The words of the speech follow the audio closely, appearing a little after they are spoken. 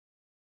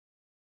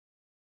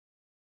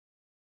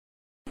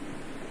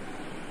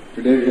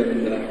Today we are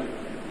in the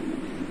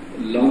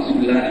lost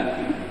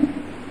lab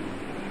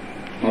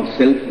of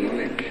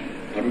self-knowledge,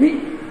 or me,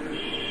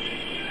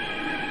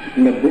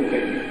 in the book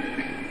I mean.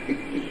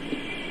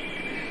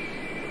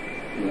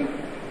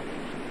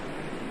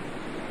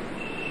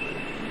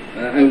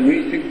 I'm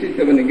reached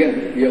 67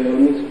 again, we have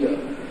almost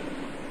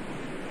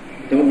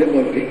talked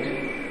about it.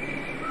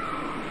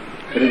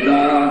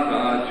 Hridha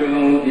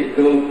kacho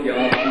hito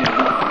kyasma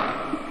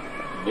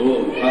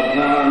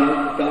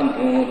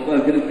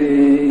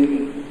bodhabhanuttamopahritin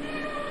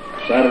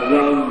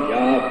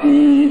sarvavyapi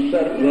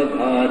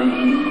sarvadhari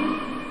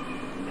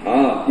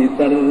bhati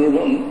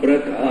sarvam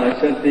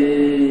prakashate.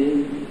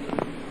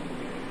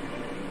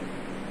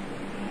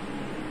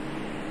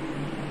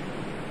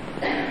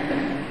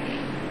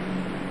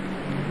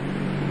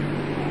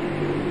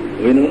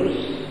 Winners,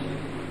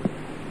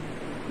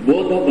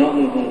 Bodha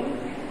Brahma,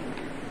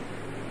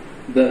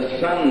 the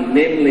sun,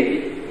 namely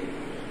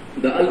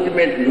the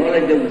ultimate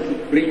knowledge of the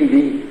Supreme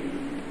Being.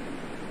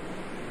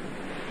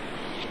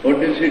 What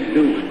does it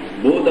do?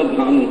 Bodha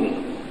Brahma.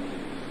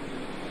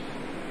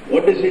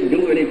 What does it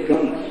do when it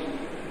comes?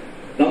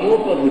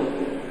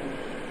 Tamopahutta.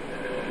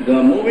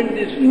 The moment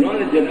this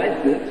knowledge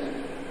arises,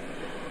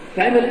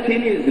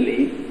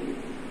 simultaneously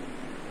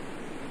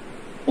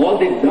all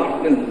the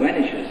darkness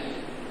vanishes.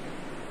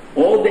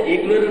 All the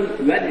ignorance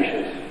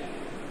vanishes.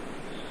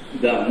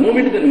 The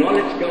moment the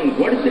knowledge comes,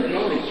 what is that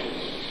knowledge?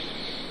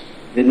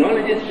 The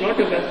knowledge is not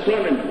of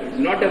astronomy, it is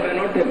not of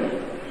anatomy,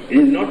 it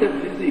is not of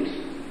physics,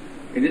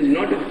 it is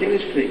not of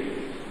chemistry.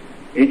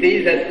 It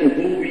is as to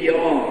who we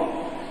are,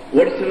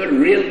 what is our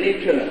real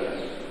nature,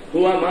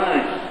 who am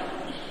I?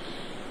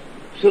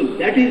 So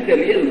that is the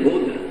real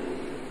Bodha.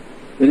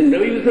 There is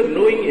no use of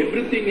knowing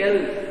everything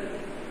else,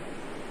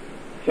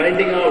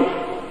 finding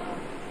out.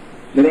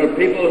 There are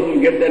people who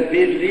get their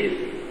PhDs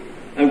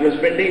after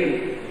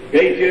spending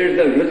 8 years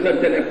of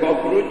research on a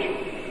cockroach,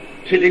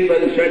 sitting by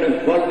the side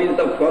of colonies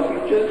of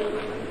cockroaches.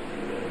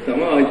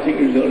 Somehow I think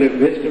it's all a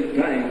waste of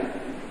time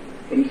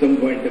from some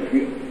point of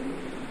view.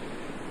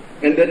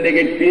 And then they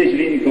get PhD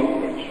in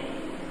cockroach.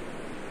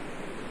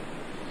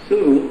 So,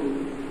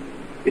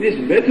 it is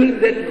better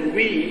that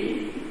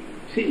we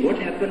see what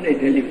happened, I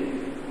tell you.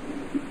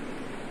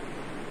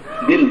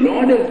 The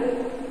Lord has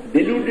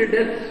deluded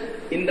us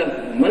in the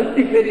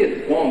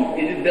multifarious form.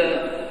 It is the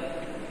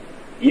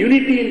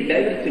unity in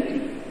diversity.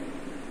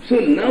 So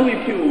now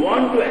if you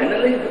want to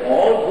analyze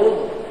all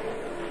those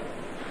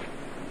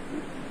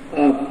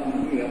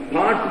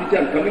parts which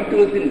are coming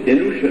to us in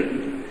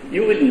delusion,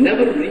 you will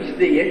never reach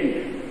the end.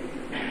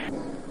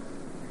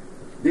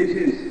 This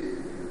is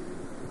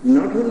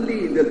not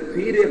only the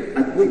theory of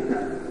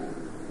Advaita,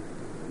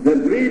 the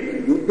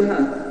great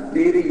Buddha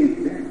theory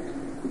is that.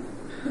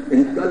 It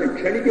is called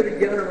Kshanika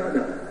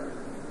Vijnanavada.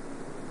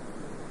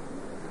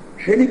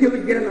 Kshanika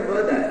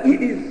Vijnanavada,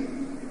 it is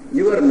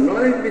your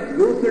knowledge which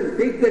goes and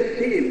takes the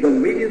shape, the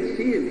various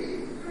shapes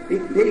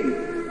it takes.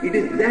 It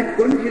is that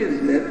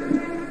consciousness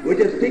which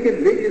has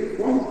taken various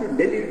forms to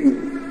delude you.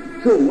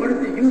 So what is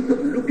the use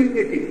of looking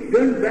at it?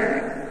 Turn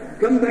back,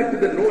 come back to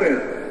the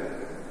knower,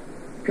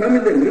 come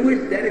in the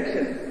reverse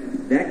direction.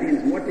 That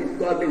is what is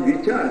called as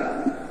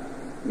vichara.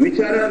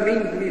 Vichara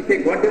means we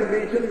say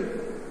contemplation,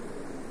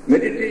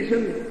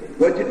 meditation,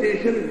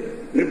 cogitation,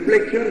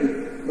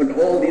 reflection, but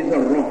all these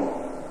are wrong.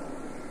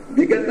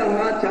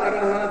 Vigataha,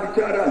 charaha,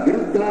 vichara,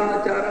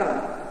 viruddha, chara.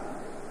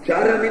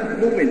 Chara means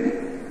movement,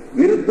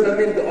 viruddha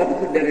means the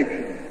opposite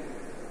direction.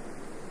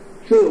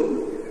 So,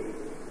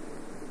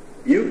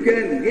 you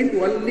can get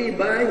only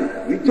by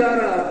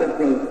vichara of the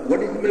flower. What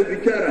is my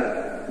vichara?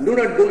 Do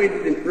not go into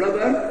this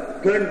flower,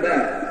 turn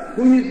back.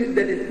 Who is it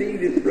that is seeing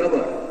this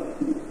flower?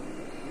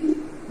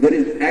 There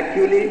is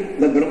actually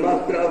the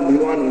Brahmastra of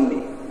Bhagavan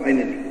only,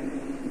 finally.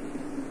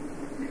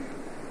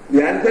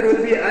 The answer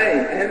will be I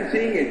am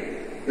seeing it.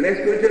 The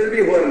next question will be,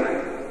 who am I?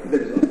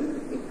 That's all.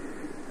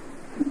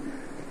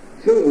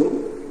 So,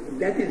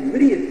 that is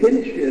very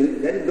essential,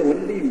 that is the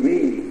only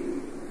way.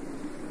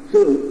 So,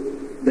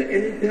 the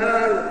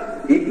entire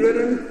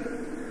ignorance,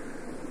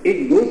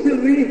 it goes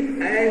away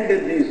and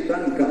the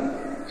sun comes.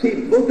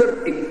 See, both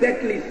are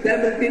exactly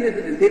simultaneous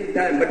at the same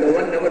time, but the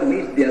one never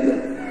meets the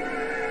other.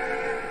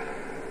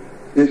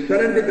 The sun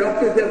and the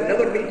doctors have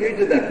never met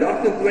each other.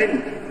 Doctors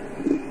went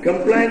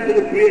compliant to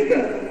the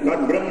Creator,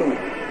 not Brahma.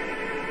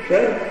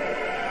 Sir,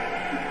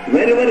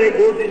 wherever I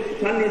go, this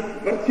sun is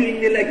pursuing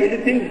me like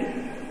anything.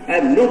 I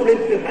have no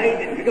place to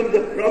hide. It becomes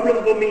a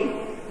problem for me.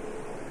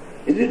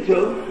 Is it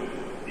so?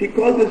 He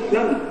calls the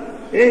sun.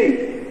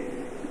 Hey,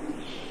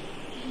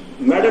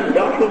 Madam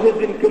Doctors have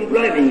been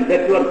complaining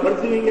that you are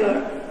pursuing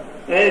her.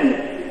 And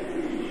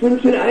son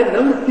said, I have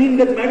never seen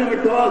that madam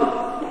at all.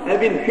 I have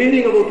been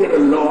hearing about her a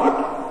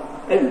lot.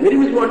 I very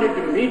much wanted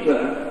to meet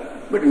her.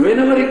 But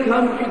whenever I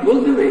come, she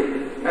goes away.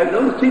 I have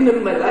never seen her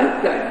in my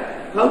lifetime.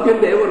 How can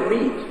they ever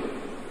meet?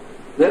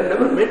 They have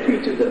never met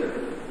each other.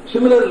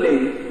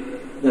 Similarly,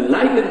 the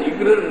light and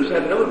ignorance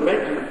have never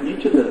met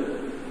each other.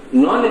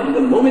 Knowledge,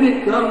 the moment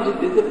it comes, it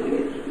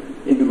disappears.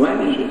 It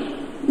vanishes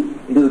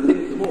into the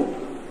thick smoke.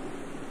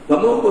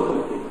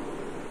 Tamopahati.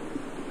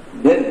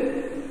 Then,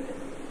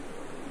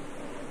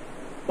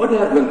 what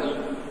happens?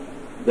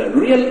 The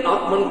real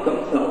Atman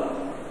comes out.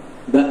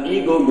 The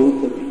ego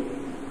goes away.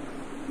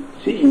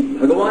 See,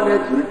 Bhagavan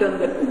has written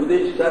that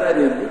Upadesh Sara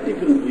in a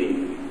beautiful way.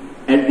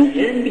 At the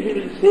end he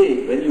will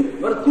say, when you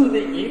pursue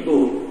the ego,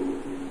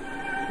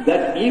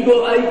 that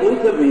ego I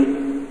goes away.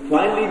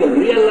 Finally the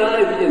real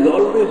I, which is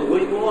always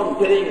going on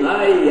telling I,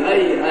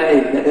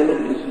 that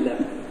alone is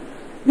left.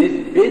 This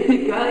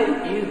basic I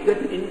is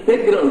that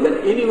integral,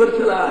 that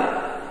universal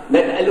I,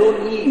 that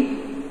alone is.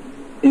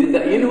 It is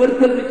the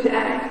universal which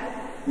acts.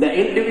 The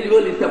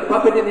individual is a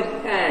puppet in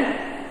his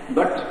hand.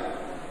 But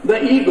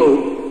the ego,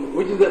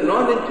 which is a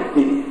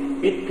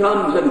non-entity, it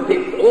comes and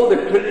takes all the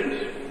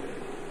credit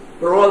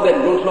for all that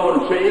goes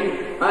on,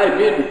 saying, I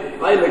did,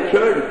 I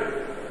lectured,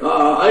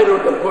 I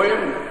wrote the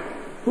poem.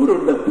 Who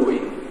wrote the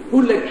poem?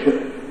 Who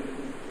lectured?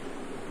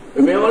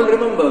 You may all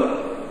remember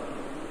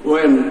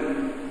when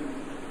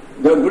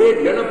the great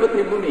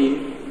Ganapati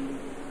Muni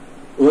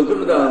was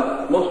one of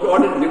the most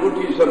ardent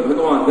devotees of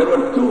Bhagavan. There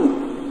were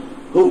two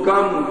who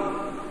come,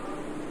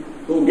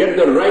 who get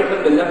the right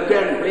and the left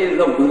hand place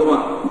of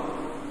Bhagavan.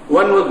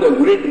 One was the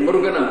great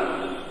Murugana,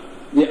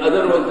 the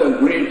other was the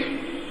great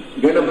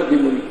Ganapati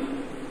Muni.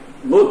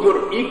 Both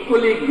were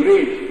equally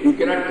great. You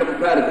cannot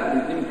compare them.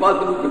 It's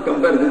impossible to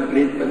compare this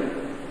great men.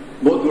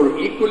 Both were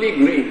equally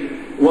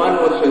great. One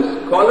was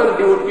a scholar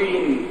devotee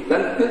in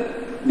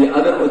Sanskrit, the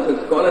other was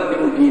a scholar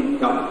devotee in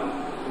Tamil.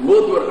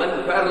 Both were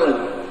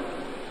unparalleled.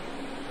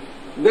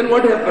 Then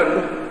what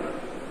happened?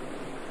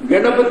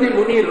 Ganapati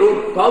Muni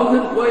wrote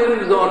 1,000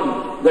 poems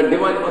on the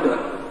Divine Mother.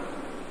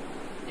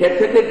 He had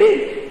set a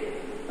date.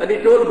 And he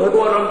told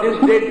Bhagavan, on this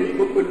date this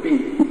book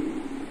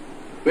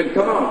will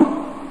come out.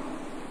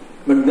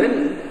 But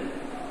then,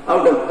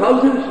 out of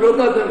 1,000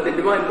 slokas on the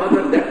Divine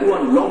Mother, that too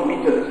on long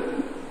meters,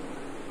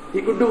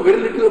 he could do very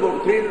little,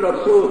 about 300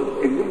 or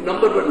so. A good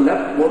number were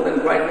left, more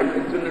than 500,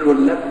 600 were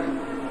left.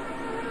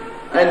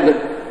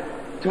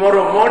 And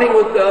tomorrow morning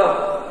was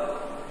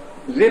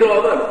the 0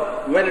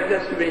 hour when it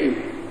has to be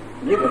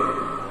given.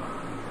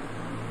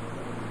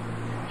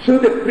 So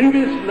the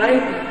previous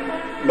night,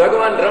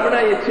 Bhagavan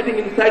Ramana is sitting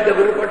inside the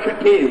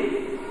Virupaksha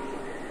cave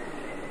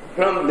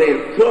from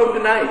there throughout the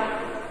night,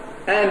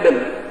 and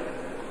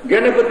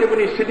Ganapati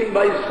Muni is sitting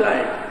by his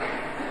side,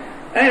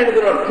 and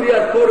there are 3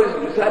 or 4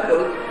 his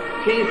disciples.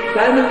 He is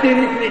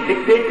simultaneously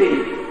dictating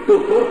to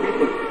 4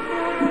 people.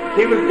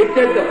 He will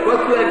dictate the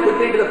first line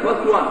quickly to the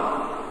first one,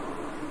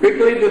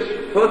 quickly the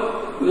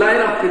first line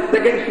of the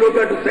second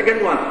sloka to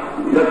second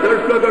one, the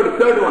third sloka to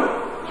third one.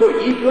 So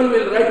each one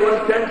will write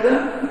one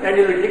stanza and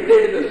he will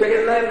dictate the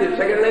second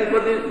line for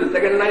this, the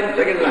second line,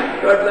 third line,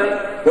 third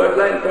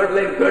line, third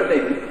line, third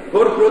line.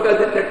 4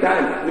 slokas at a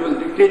time he was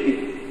dictating.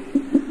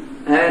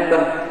 And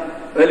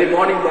early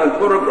morning, by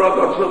 4 o'clock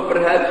or so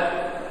perhaps,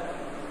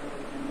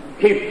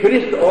 he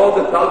finished all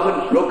the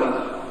 1,000 slokas.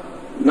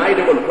 Night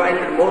about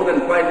 500, more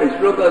than 500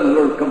 slokas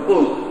were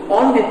composed.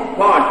 On the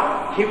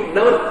spot, he would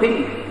never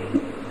think.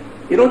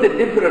 You know the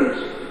difference?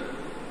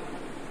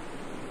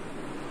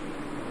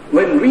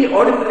 When we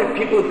ordinary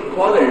people,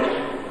 scholars,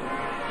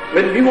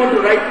 when we want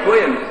to write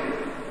poems,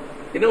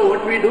 you know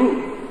what we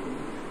do?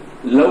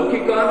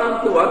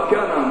 Laukikanam tu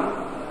vakyanam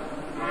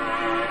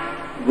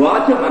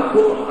vacham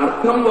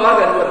artham vag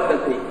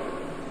anvartate.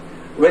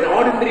 When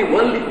ordinary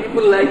worldly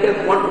people like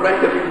us want to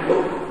write a big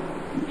book,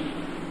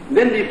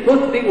 then the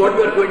first thing what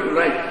we are going to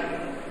write,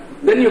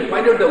 then you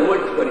find out the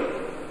words for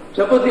it.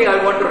 Supposing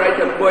I want to write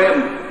a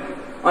poem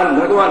on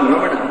Bhagavan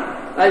Ramana,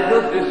 I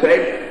first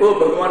decide, oh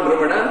Bhagavan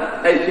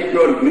Ramana, I seek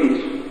your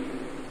grace.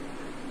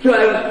 So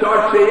I will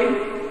start saying,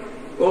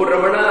 oh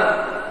Ramana,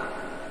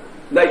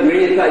 thy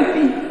grace I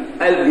seek.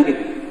 I will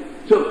begin.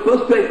 So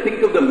first I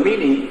think of the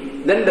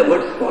meaning, then the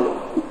words follow.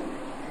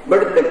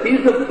 But in the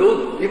case of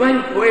those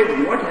divine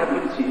poets, what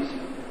happens is,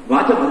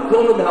 Vacha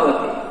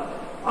Marthonudhavati,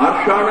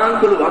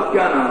 Arshanantul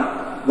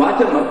Vakyana,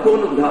 Vacha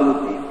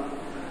Marthonudhavati.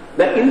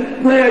 The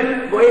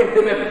inspired poet,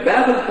 they may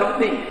babble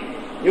something,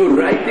 you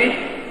write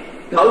it,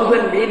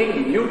 1,000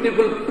 meanings,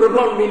 beautiful,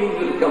 profound meanings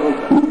will come out.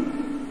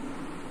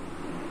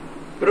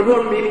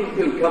 Profound meanings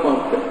will come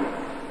out.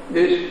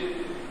 This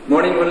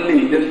morning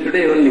only, just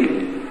today only,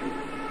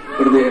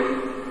 for the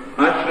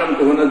ashram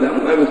to one of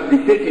them, I was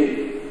dictating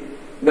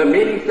the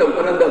meanings of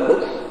one of the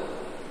books.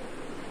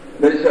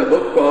 There is a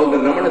book called the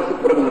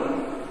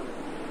Ramanasramam.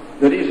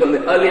 That is on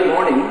the early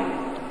morning,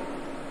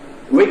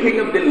 waking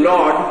up the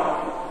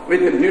Lord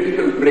with the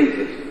beautiful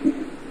praises.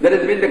 That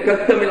has been the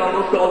custom in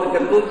almost all the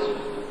temples.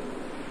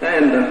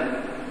 And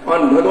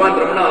on Bhagavan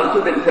Ramana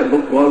also there is a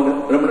book called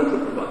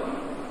Ramanasramam.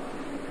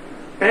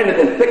 And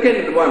the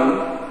second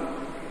one,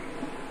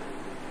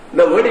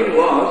 the wording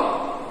was,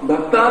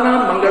 Bhaktana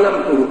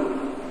Mangalam Kuru.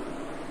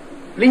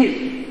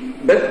 Please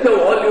bestow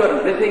all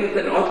your blessings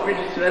and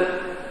auspiciousness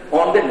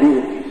on the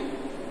devotees.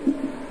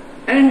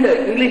 And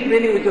the English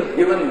meaning which was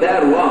given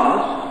there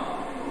was,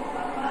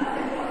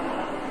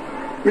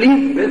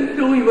 please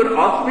bestow your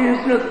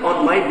auspiciousness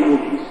on my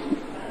devotees.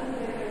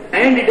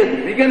 And it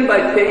is begun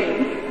by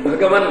saying,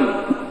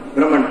 Bhagavan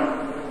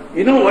Ramana.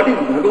 You know what is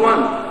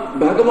Bhagavan?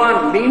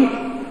 Bhagavan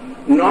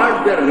means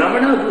not the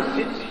Ramana who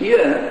sits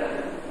here,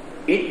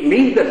 It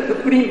means the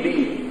Supreme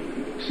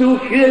Being. So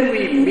here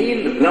we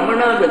mean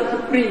Ramana, the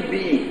Supreme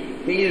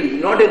Being. He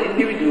is not an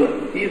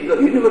individual. He is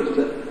the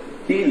universal.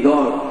 He is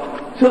all.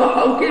 So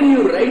how can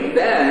you write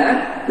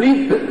there,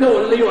 please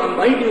bestow only on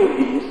my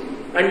devotees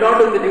and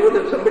not on the devotee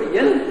of somebody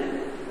else?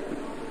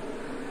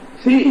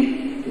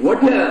 See,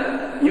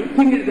 you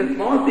think it is a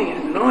small thing, it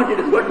is not, it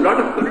has got a lot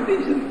of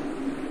connotations.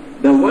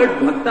 The word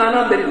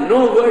bhaktana, there is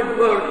no word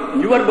for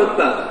your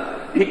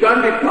bhaktas. He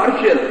can't be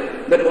partial,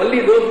 that only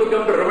those who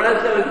come to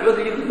Ramanasram because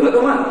he is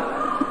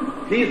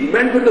Bhagavan. He is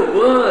meant for the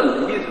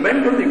world, he is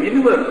meant for the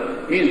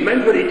universe, he is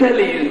meant for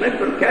Italy, he is meant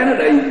for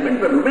Canada, he is meant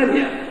for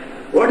Romania.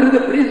 What are the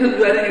places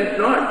where he is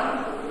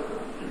not?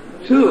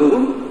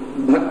 So,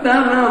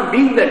 Bhaktana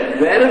means that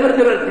wherever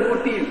there are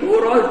devotees, who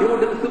are all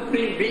devoted to the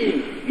Supreme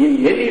Being,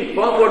 in any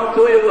form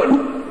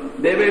whatsoever,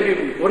 they may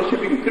be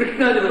worshipping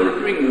Krishna, they may be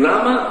worshipping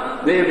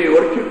Rama, they may be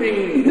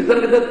worshipping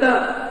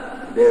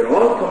Nisargadatta, they are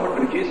all come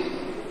under his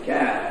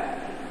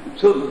care.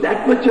 So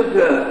that much of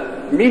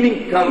the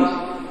meaning comes.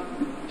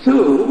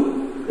 So,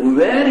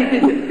 where it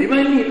is a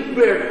divinely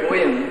inspired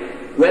poem,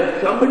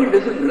 where somebody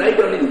doesn't write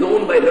on his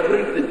own by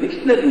referring to the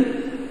dictionary,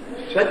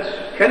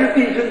 such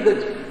connotations,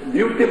 such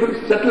beautiful,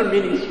 subtle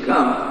meanings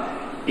come.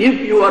 If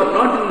you are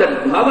not in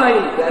that bhava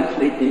in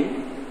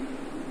translating,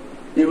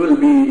 you will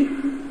be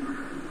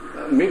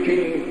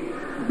making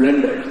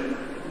blunders.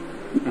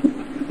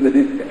 That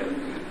is,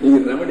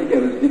 in Ramakrishna I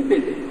was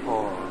dictating.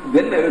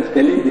 Then I was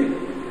telling him,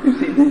 you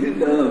see, this is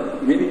the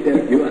meaning they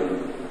have given.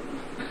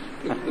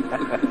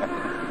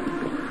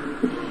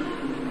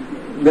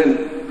 Then,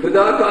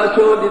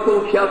 Hridakasho Dito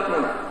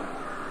Shyatmana.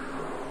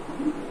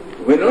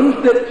 When once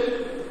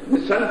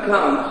the sun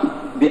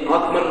comes, the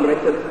Atman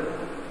rises.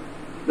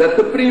 The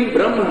Supreme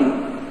Brahman,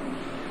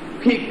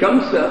 he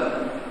comes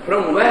up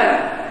from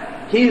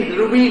where? He is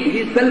revealed, he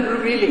is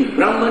self-revealing.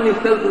 Brahman is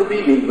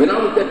self-revealing. When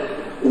all that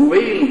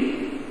veil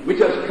which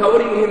was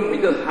covering him,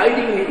 which was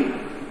hiding him,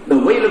 the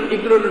veil of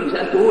ignorance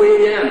as to who I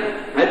am.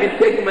 I have been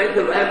taking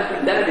myself, I am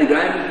Mr. David,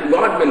 I am Mr.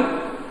 Godman,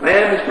 I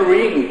am Mr.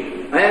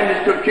 Ring, I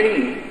am Mr.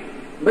 King.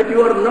 But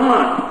you are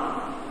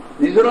not.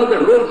 These are all the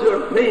roles you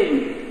are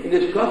playing in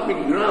this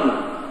cosmic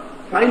drama.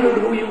 Find out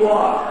who you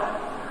are.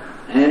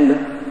 And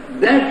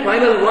that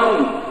final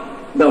one,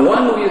 the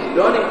one who is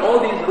donning all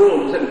these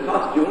robes and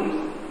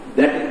costumes,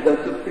 that is the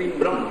Supreme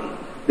Brahman.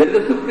 That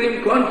is the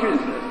Supreme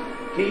Consciousness.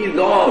 He is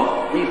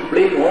all. He is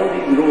playing all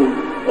these roles,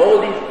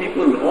 all these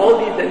people, all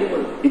these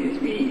animals. It is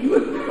we, you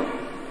have become.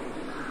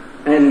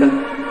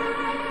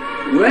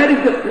 And where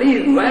is the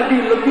place? Where do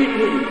you locate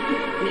him?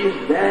 He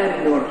is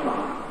there in our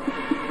heart.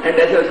 And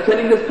as I was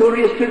telling the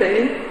story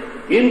yesterday,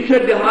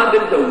 inside the heart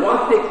there is a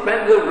vast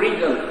expanse of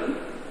region.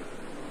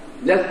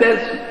 Just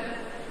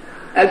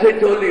as I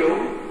told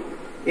you,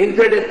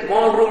 inside a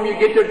small room you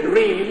get a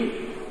dream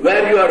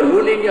where you are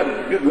ruling a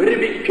very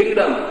big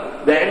kingdom.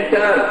 The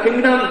entire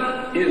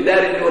kingdom is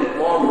there in your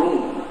small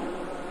room.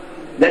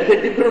 That's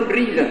a different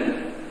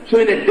region. So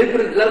in a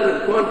different level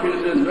of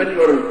consciousness, when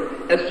you are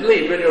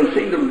asleep, when you are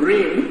seeing the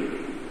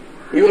dream,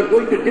 you are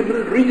going to a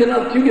different region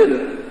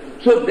altogether.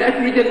 So that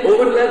region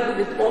overlaps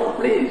with the small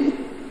place.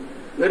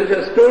 There is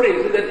a story,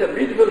 so there's a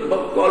beautiful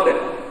book called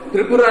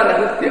Tripura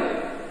Rahasya.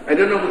 I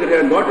don't know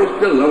whether I got it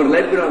still, our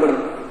library,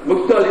 our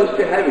bookstall used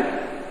to have it.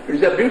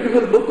 It's a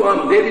beautiful book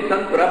on Devi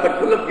Tantra, but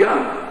full of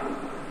yarn.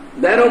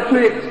 There also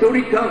a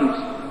story comes.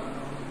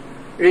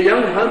 A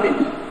young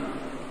hermit.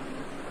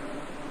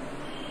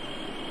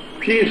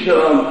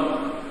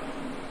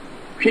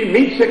 She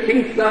meets a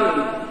king's son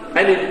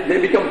and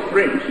they become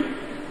friends.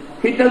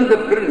 He tells the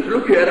prince,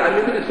 look here, I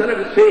am the son of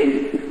a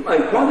sage. My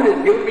father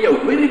has given me a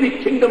very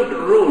big kingdom to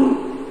rule.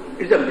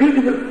 It's a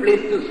beautiful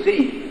place to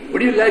see.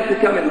 Would you like to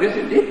come and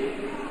visit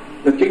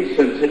it? The king's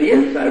son said,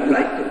 yes, I would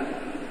like to.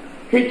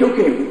 He took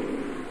him.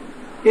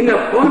 In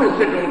a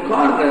forest at one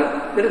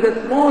corner, there is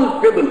a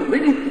small pebble,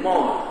 very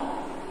small.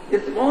 A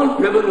small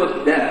pebble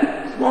was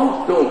there,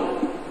 small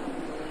stone.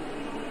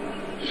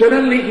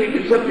 Suddenly he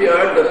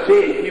disappeared, the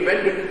sage, he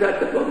went inside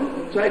the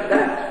pebble, inside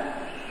that.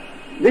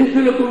 This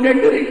fellow couldn't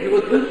enter it. He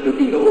was just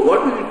looking, oh,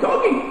 what is he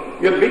talking?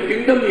 Your big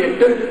kingdom, he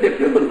enters with a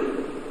pebble.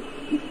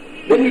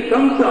 Then he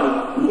comes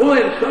out, oh,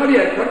 I'm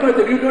sorry, I forgot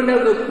that you don't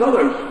have those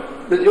powers.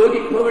 The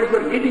yogic powers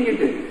for getting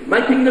into it.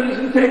 My kingdom is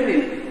inside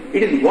this.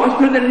 It is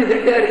vaster than this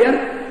entire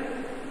earth.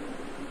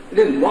 It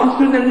is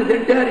vaster than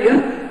this entire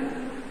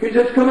earth. He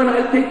says, come on,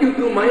 I'll take you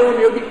through my own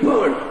yogic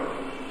powers.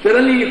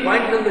 Suddenly he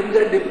finds them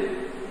inside the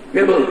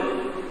pebble.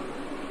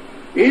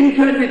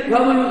 Inside the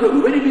pebble was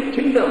a very big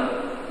kingdom.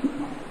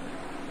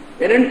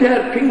 An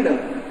entire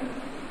kingdom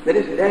that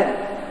is there.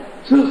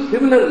 So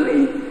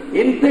similarly,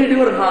 inside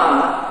your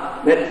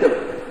heart, there is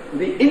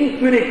the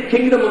infinite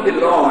kingdom of the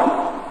Lord.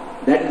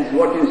 That is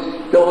what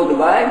is told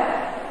by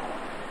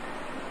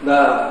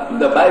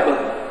the Bible,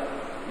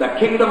 the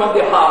kingdom of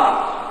the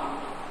heart.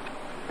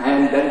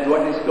 And that is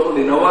what is told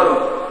in our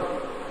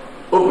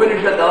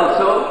Upanishad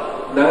also.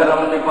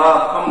 Dharam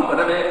nipapam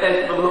parame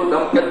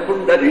esvabhutam yat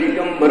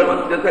pundarikam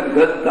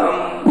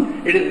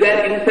bharamadhyasagghastam. It is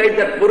there inside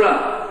that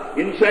Pura.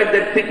 Inside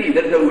that city,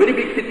 there is a very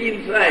big city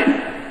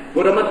inside.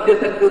 Puramadya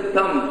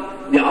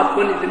Sankrutam, the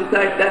Atman is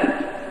inside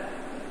that.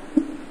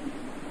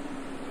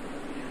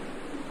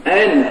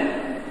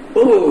 And,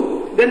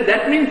 oh, then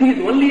that means he is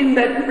only in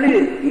that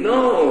place.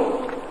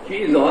 No, he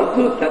is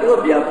also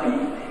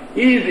Sarvavyapi.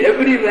 He is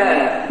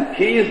everywhere.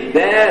 He is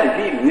there.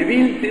 He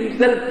reveals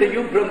himself to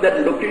you from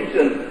that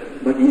location,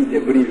 but he is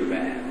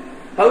everywhere.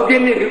 How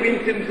can he reveal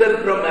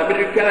himself from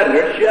America,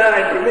 Russia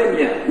and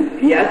Romania?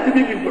 He has to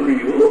be before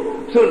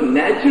you. So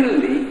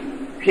naturally,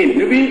 he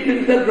reveals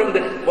himself from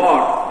that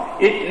spot.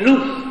 It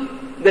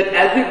looks that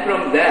as if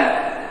from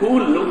there, who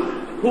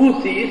looks,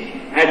 who sees,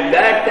 at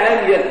that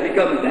time he has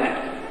become that.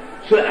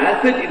 So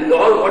as it is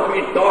all what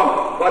we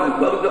talk for the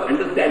purpose of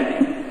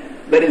understanding.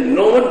 There is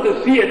no one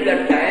to see at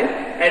that time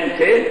and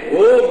say,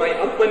 oh, my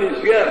Atman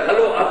is here,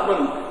 hello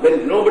Atman. There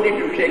is nobody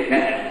to shake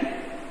hands.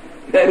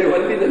 There is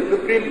only the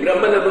Supreme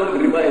Brahman alone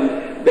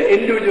remains. The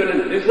individual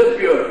has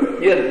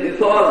disappeared. He has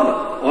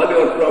dissolved. All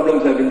your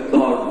problems have been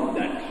solved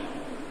with that.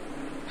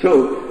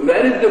 So,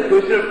 where is the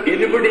question of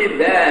anybody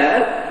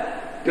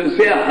there to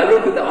say hello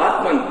to the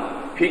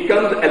Atman? He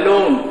comes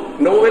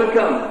alone. No one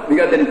comes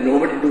because there is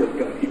nobody to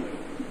welcome him.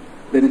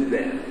 There is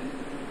there.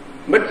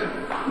 But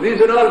these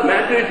are all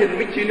matters in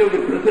which we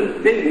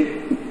present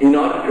things in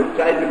order to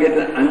try to get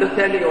an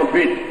understanding of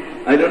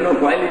it. I don't know,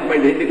 finally it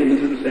might end in a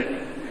misunderstanding.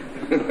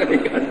 I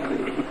can't say.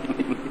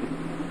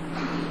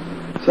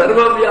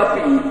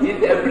 Sarvavyapi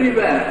is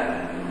everywhere.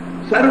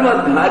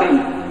 Sarvadhari,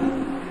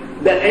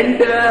 the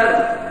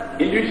entire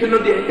illusion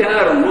of the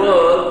entire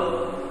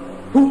world,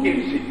 who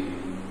gives it?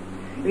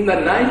 In the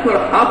night for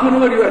half an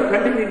hour you are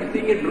continuing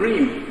seeing a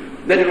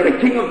dream that you are a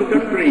king of the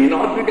country, an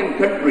African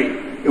country,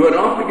 you are an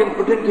African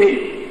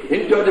potentate,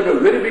 in charge of a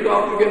very big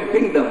African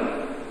kingdom.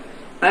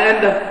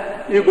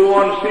 And you go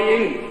on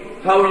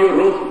seeing how you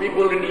roast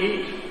people and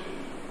eat.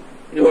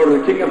 You are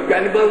the king of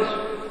cannibals.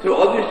 So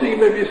all these things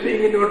you may be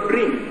seeing in your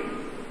dream.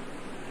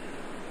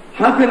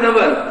 Half an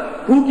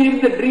hour. Who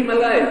keeps the dream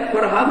alive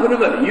for half an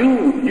hour?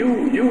 You.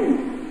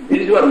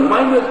 It is your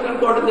mind who has come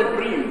out of the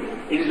dream.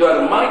 It is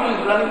your mind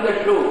who is running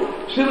the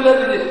show.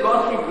 Similarly, this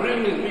cosmic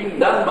dream is being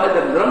done by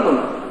the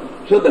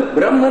Brahman. So the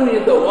Brahman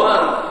is the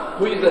one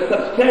who is the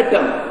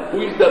substratum,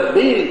 who is the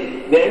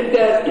base. The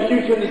entire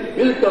illusion is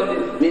built on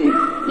this base.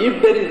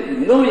 If there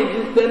is no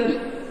existence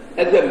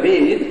as a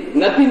base,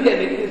 nothing can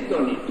exist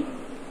on it.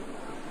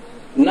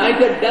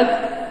 Night at dusk,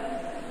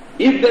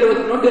 if there was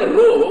not a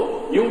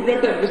row, you would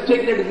not have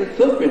mistaken it as a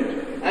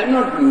serpent. I am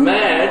not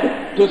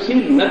mad to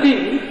see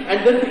nothing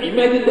and then to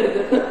imagine there is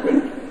a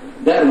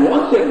serpent. There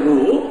was a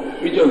row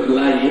which was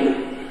lying,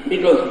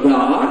 it was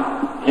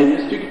dark, I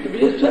mistook it to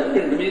be a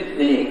serpent, to be a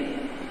snake.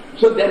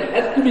 So there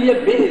has to be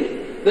a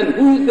base. Then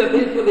who is the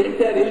base for the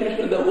entire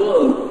illusion of the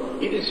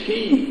world? It is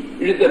he,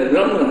 it is the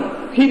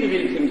Brahman. He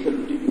reveals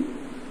himself to you.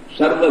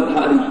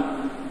 Sarvadhari,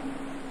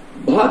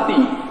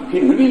 Bhati, he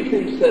reveals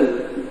himself.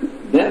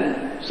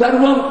 Then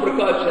Sarvam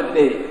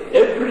Prakashate,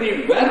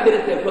 everywhere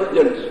there is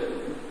effulgence.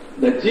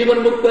 The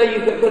Jivan Mukta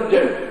is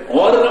effulgent.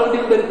 All around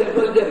him there is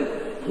effulgence.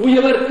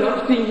 Whoever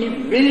comes to him,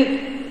 he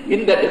bathes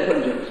in that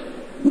effulgence.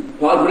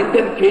 Paul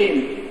Brenton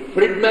came,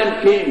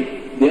 Friedman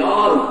came, they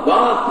all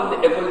basked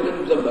in the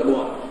effulgence of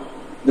Bhagavan.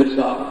 That's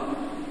all.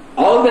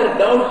 All their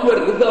doubts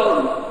were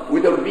resolved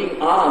without being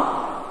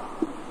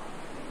asked.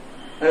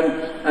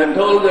 I'm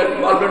told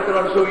that Paul Brenton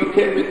also he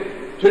came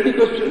with 20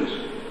 questions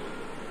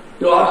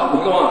to ask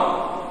Bhagavan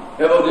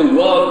about his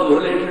work,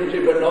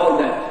 relationship and all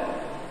that.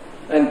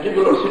 And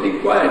people were sitting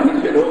quiet.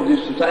 He said, oh, this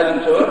is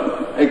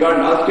silencer. I can't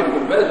ask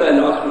him first,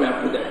 I'll ask him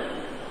after that.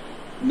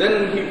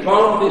 Then he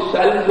found this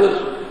silence was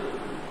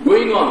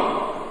going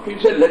on. He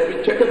said, let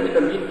me check up in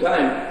the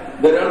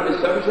meantime. There will be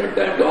sufficient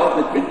time to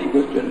ask the 20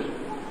 questions.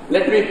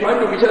 Let me find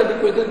out which are the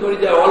questions for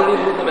which I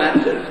already know some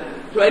answers.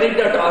 So I did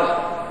not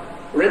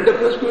ask. Read the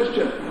first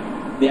question.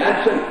 The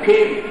answer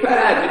came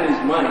fast in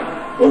his mind.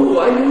 Oh,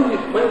 I know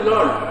this, my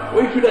Lord.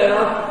 Why should I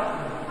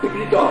ask? Pick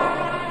it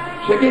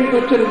off. Second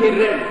question he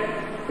read.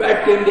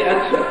 Back came the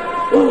answer.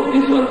 Oh,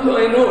 this also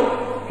I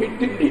know. He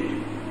ticked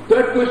it.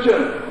 Third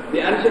question,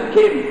 the answer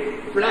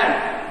came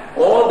flash.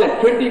 All the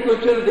 20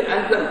 questions, the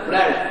answer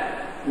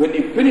flashed. When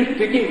he finished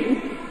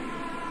ticking,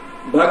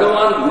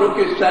 Bhagavan broke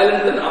his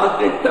silence and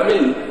asked in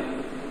Tamil,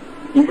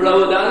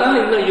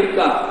 Ibravadana inna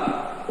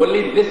irka.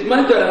 Only this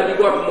much or have you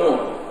got more?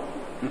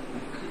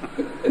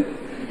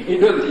 He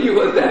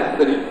was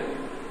answering.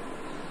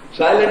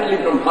 Silently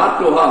from heart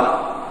to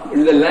heart. It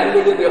is the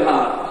language of your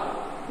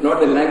heart, not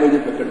the language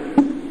of your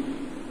country.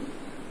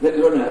 That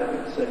is what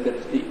happens at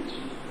that stage.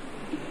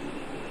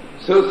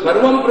 So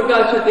Sarvam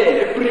Prakashate,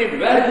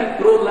 everywhere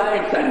he throws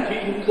lights and he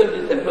himself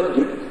is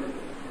effulgent.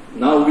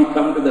 Now we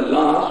come to the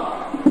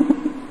last.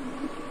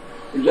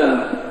 It's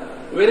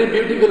a very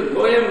beautiful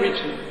poem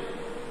which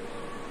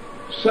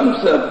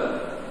sums up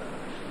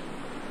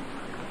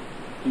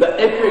the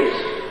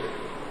effects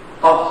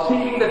of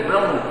seeking that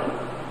Brahman,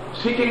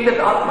 seeking that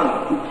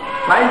Atman,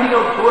 finding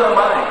out who am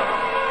I.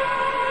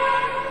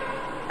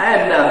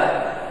 And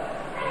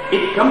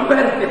it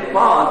compares the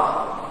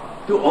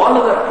path to all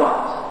other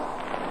paths.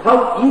 How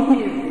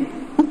easy is it?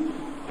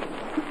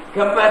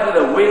 compared to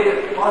the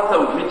various paths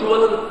of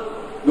ritual,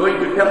 going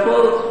to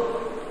temples.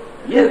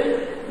 Yes,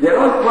 they are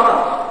all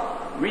paths.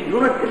 We do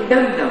not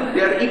condemn them.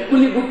 They are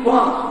equally good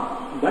paths.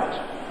 But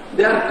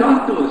they are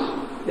taught to us.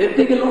 They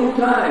take a long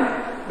time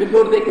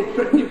before they can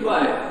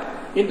fructify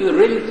into the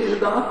realization of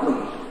the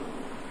Atma.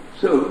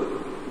 So,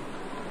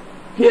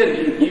 here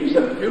he gives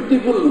a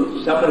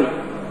beautiful summary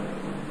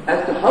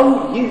as to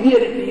how easier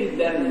it is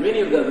than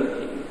many of the other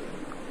things.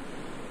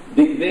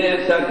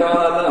 Digdesha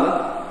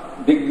kala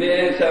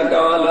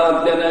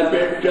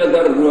janapeksha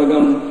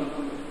sarvagam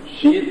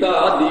shita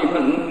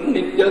dihan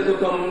nitya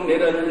sukham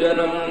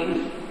niranjanam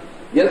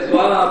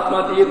yasva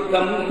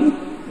tirtham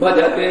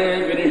bhajate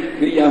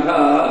vinishkriyaha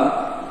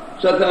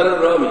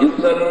Satarva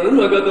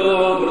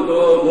visarvagato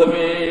mruto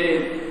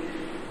bhave.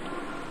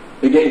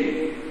 Again,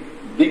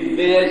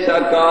 Digdesha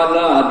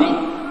kaladi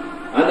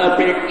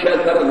anapeksha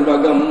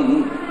sarvagam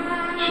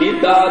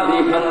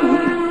shitadihan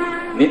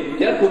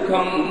nitya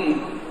sukham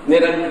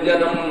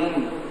niranjanam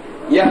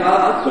yaha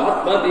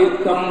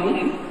swatmatirtham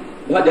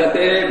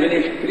bhajate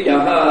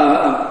vinishkriyaha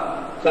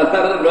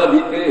satarva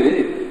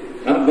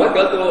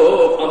visarvagato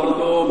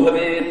amruto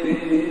bhavet.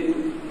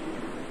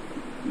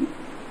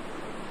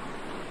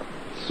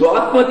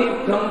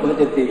 Swatmatirtham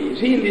bhajate.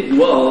 See, in this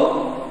world,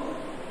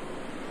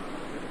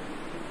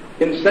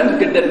 in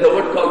Sanskrit there is a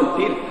word called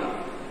tirtha.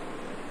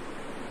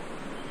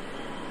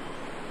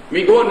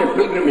 We go on a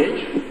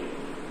pilgrimage,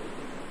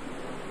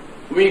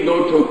 we go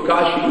to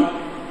Kashi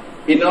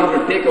in order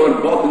to take our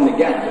bath in the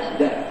Ganges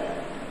there.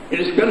 It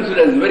is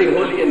considered as very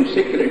holy and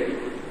sacred.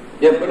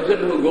 A person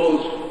who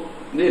goes,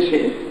 they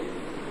say,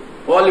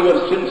 all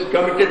your sins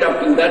committed up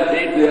till that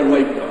date they are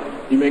wiped out.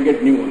 You may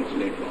get new ones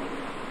later on.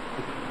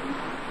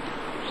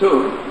 So,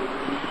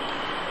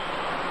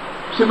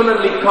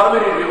 similarly,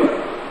 Kaveri River,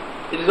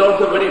 it is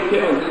also very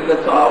famous in the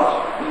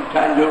south, in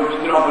Tanjore,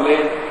 Tirunappalli,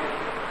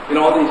 in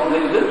all these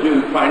places you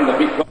will find the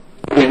big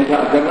Kaveri in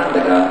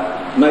Karnataka,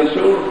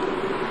 Mysore,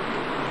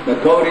 the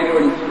Kaveri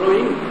River is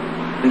flowing,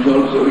 it is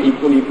also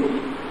equally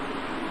holy.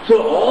 So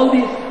all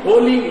these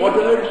holy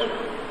waters,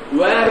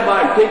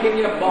 whereby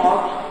taking a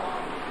bath,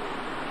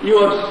 you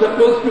are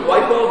supposed to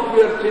wipe off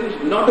your sins.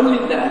 Not only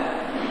that,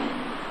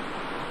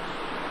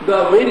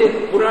 the various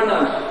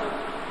Puranas,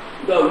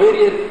 the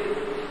various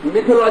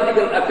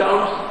mythological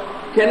accounts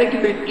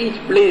connected with each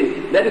place.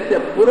 There is a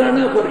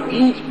Purana for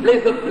each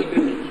place of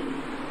pilgrimage.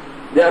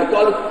 They are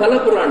called Sthala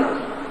Puranas.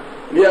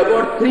 We have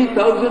got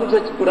 3,000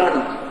 such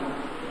Puranas.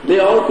 They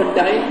all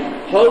contain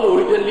how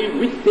originally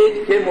which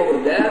sage came over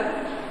there,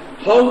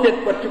 how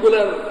that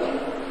particular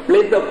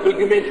place of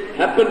pilgrimage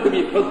happened to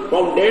be first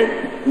founded,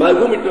 by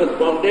whom it was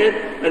founded,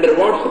 under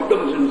what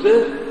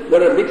circumstances.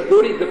 There are big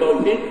stories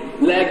about it.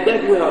 Like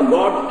that you have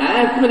got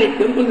as many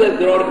temples as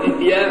there are in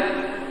India,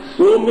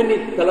 so many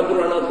Sthala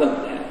Puranas are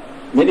there.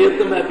 Many of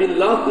them have been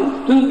lost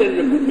and still there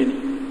are many.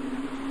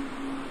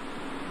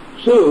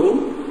 So,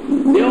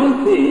 they all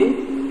say,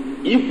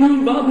 if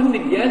you bath in the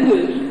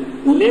Ganges,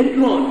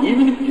 later on,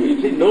 even if you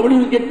see, nobody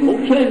will get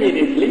moksha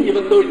immediately,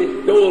 even though it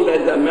is told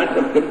as a matter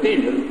of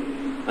contagion.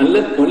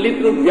 Unless only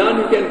through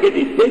Jnana you can get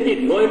it. Take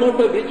it, no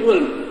amount of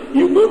rituals.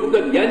 You go to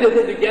the Ganges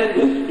and the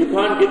Ganges, you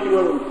can't get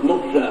your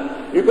moksha,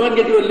 you can't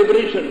get your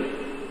liberation.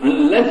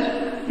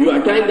 Unless you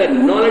attain that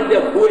knowledge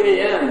of who I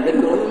am, that's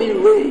the only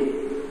way.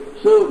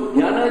 So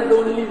Jnana is the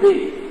only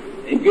way.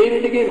 Again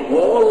and again,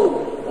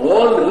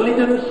 all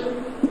religions,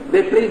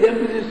 they place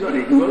emphasis on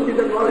it, only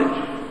the knowledge.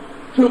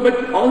 So,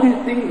 but all these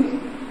things,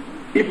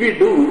 if we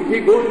go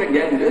to the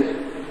Ganges,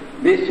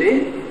 they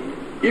say,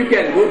 you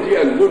can go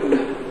to a good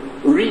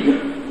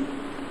region.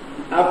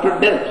 After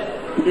death,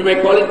 you may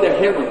call it the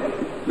heaven.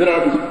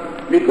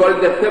 We call it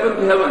the seventh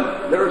heaven.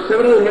 There are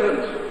several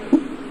heavens.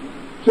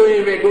 So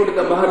you may go to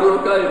the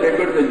Maharloka, you may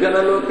go to the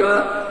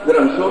Janaloka. There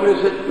are so many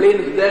such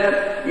planes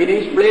there. In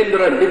each plane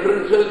there are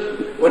differences.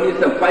 One is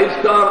a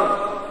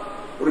 5-star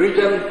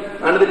region,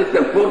 another is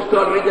a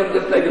 4-star region,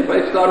 just like the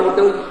 5-star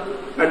hotels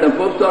and the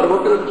 4-star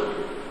hotels.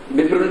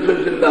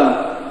 Differences in the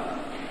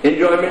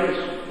enjoyments,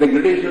 the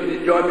gradation of the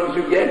enjoyments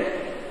you get.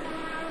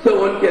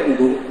 So one can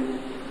go.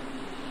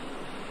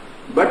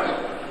 But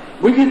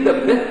which is the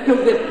best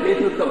of the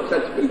places of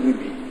such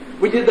pilgrimage?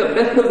 Which is the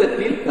best of the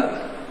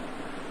tirthas?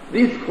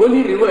 These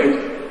holy rivers,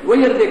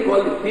 why are they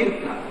called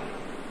tirtha?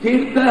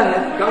 Tirtha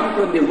has come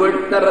from the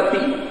word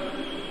tarati.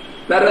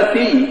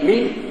 Tarati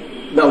means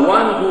the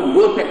one who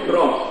goes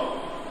across.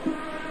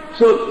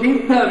 So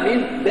tirtha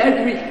means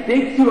that which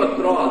takes you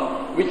across,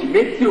 which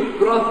makes you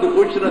cross the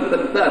ocean of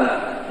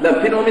samsara, the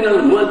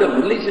phenomenal world of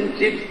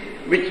relationships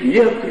which we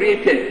have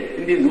created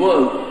in this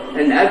world.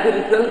 And as a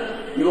result,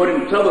 you are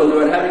in trouble, you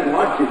are having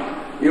hardships,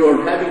 you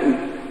are having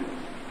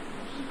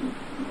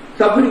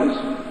sufferings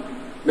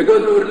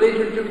because of your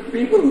relationship with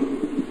people.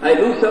 I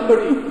lose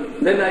somebody,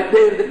 then I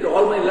say that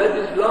all my life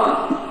is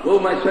lost. Oh,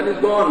 my son is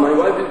gone, my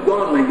wife is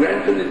gone, my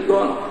grandson is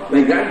gone,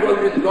 my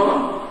grandfather is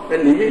gone.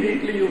 And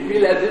immediately you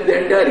feel as if the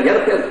entire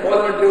earth has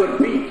fallen under your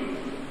feet.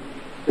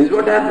 This is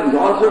what happens.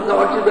 All sorts of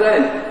hardship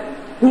arise.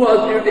 Who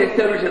asked you to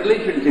establish a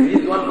relationship? He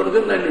is one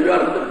person and you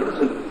are another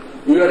person.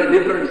 You are a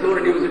different soul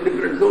and he was a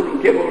different soul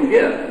who came over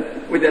here.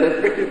 with their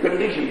respective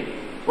conditions.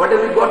 What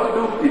have we got to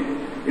do with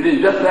it? It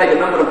is just like a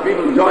number of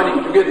people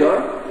joining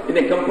together in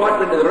a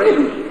compartment of the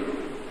railway.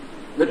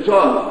 That's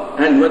all.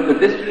 And when the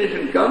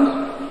destination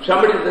comes,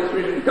 somebody's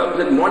destination comes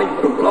in morning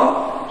 4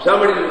 o'clock,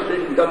 somebody's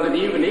destination comes in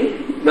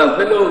evening, the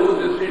fellow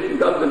whose destination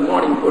comes in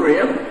morning 4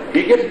 a.m.,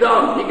 he gets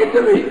down, he gets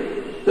away.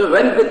 So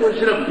when is the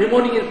question of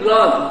bemoaning his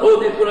loss?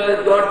 Oh, this one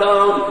has got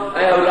down,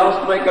 I have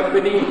lost my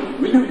company.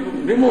 Will you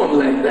bemoan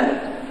like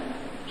that?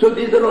 So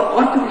these are all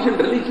artificial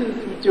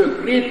relations which you have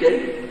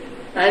created,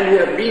 and you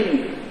have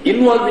been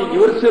involving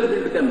yourself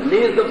into the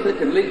maze of such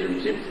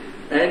relationships,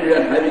 and you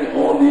are having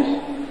all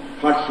these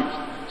hardships.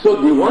 So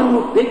the one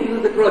who takes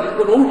the cross is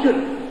an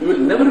ocean. You will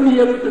never be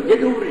able to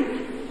get over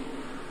it.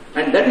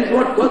 And that is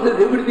what causes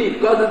everything.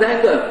 It causes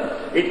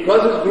anger, it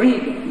causes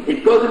greed,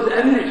 it causes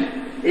ambition,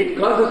 it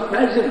causes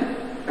passion.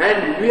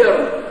 And we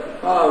are,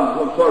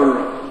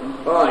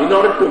 in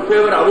order to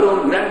favor our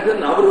own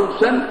grandson, our own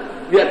son,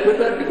 we are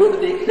prepared to go to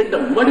the extent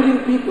of murdering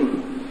people.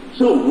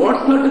 So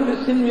what sort of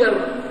a sin we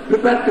are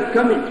prepared to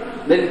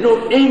commit? There is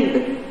no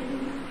end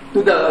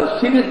to the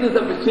seriousness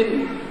of a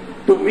sin,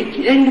 to which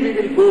end we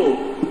will go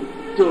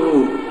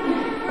to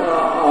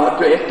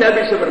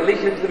establish our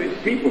relations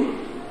with people.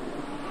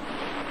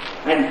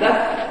 And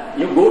thus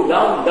you go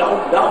down,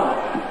 down, down.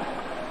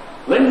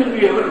 When will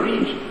we ever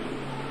reach?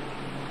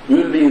 You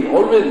will be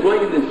always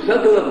going in the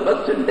circle of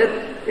birth and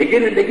death,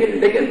 again and again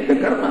and again, the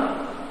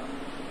karma.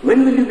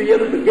 When will you be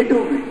able to get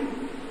over it?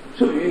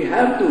 So you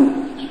have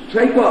to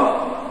strike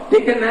off,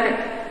 take an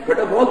act, cut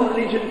off all the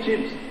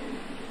relationships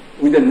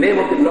with the name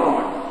of the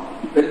Lord.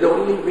 That is the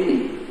only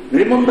way.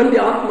 Remember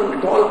the Atman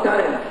at all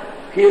times.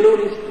 He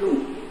alone is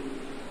true.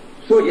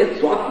 So yes,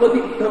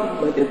 Swatmatirtham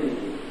bhajati.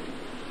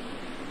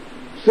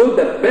 So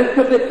the best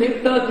of the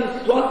tirthas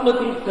is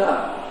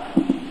Swatmatirtha.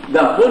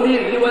 The holy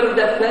river of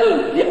the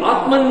self, the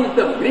Atman is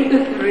the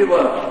greatest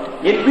river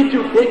in which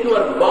you take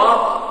your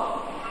bath.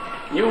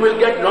 You will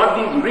get not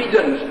these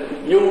regions,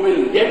 you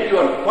will get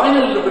your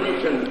final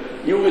liberation,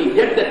 you will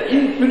get that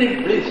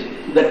infinite bliss.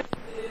 That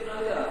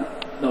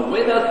the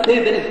Vedas say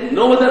there is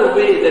no other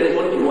way, there is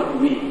only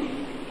one way.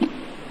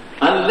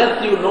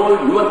 Unless you know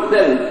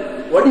yourself.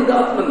 What is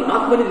Atman?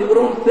 Atman is your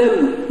own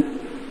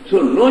self.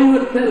 So know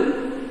yourself,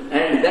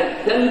 and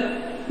that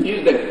self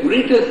is the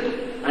greatest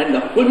and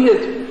the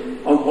holiest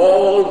of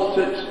all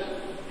such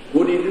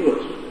holy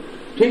rivers.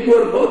 Take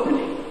your bath in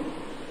it.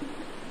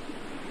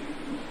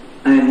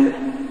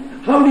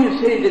 And how do you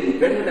say it is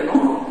better than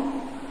all?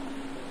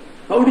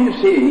 How do you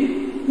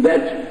say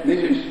that this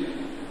is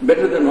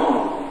better than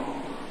all?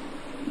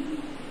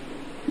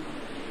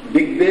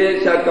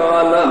 Digdesha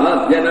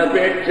kala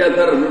janapeksha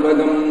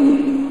sarvagam.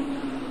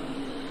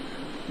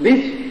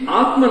 This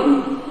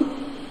Atman,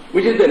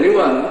 which is the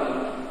river,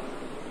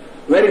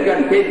 where you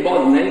can take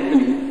bath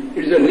nicely,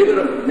 it is a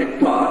river of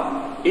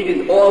nectar, it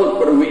is all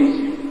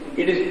pervasive,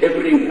 it is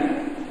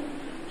everywhere.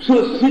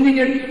 So sitting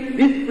at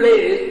this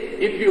place,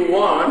 if you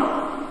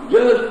want,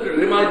 just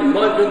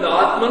merge with the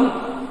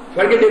Atman,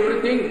 forget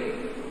everything,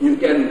 you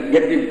can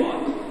get the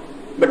bath.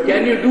 But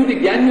can you do the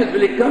Ganges?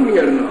 Will it come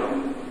here now?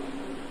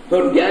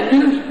 For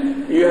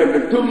Ganges, you have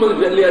to 2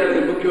 months earlier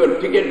to book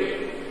your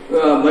tickets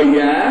by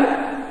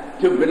air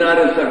to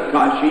Benares or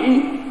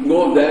Kashi,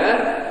 go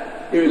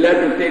there, you will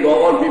have to take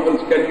all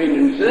people's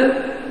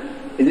conveniences.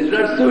 It is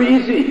not so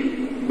easy.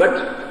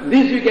 But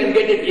this you can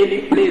get at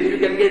any place. You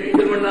can get it in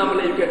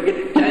Tirunelveli, you can get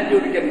it in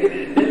Tanjore, you can get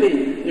it in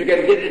Delhi, you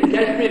can get it in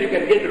Kashmir, you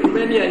can get it in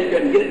Romania, you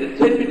can get it in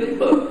St.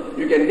 Petersburg,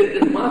 you can get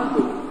it in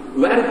Moscow.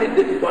 Where is it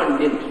that you can't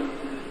get?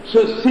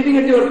 So sitting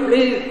at your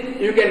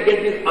place, you can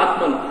get this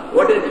Atman.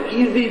 What an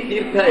easy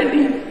tirtha it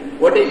is.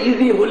 What an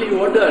easy holy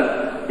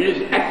water. It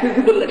is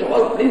accessible at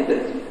all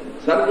places.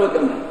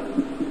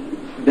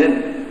 Sarvagama. Then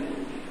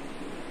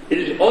it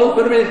is all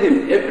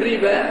pervasive,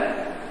 everywhere.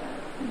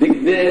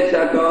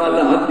 Digdesha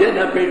kala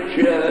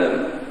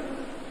janapeksha.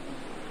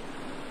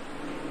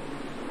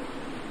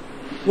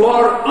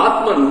 For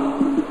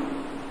Atman,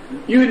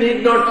 you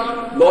need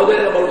not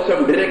bother about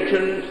some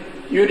directions,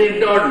 you need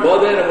not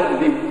bother about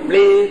the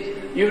place,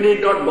 you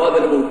need not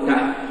bother about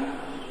time.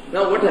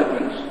 Now what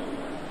happens?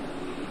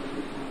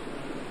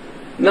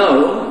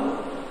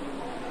 Now,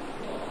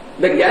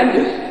 the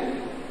Ganges,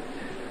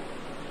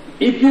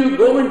 if you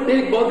go and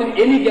take bath in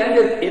any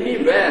Ganges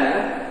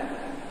anywhere,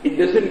 it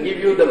doesn't give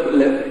you the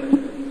full effect.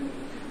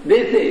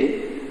 They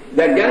say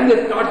the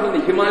Ganges starts in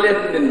the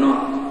Himalayas in the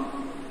north.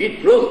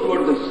 It flows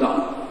towards the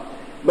south.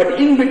 But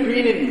in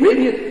between, in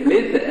various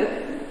places,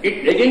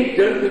 it again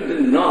turns into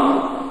the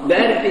north.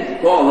 There it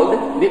is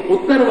called the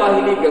Uttar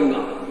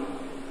Ganga.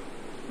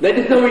 That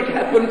is how it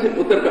happens in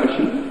Uttar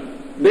Kashi.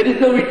 That is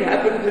how it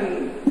happens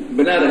in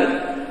Benares.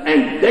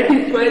 And that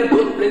is why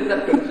those places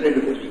are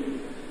considered holy.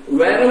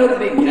 Wherever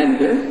the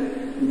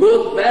Ganges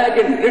goes back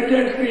and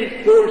returns to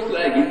its source,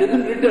 like it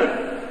doesn't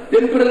return.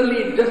 Temporarily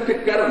it just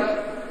curves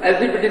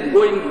as if it is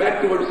going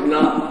back towards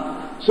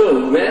north.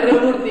 So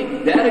wherever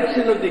the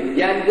direction of the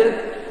Ganges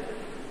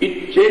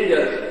it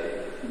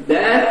changes,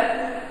 there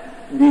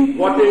the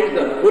waters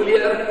are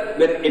holier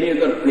than any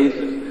other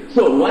places.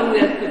 So one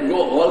has to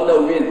go all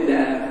the way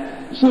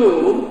there.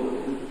 So,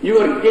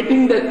 your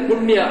getting that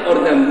punya or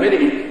the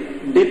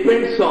merit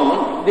depends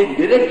on the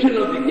direction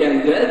of the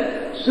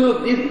Ganges. So,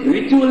 this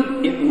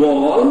ritual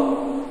involves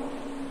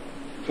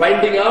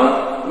finding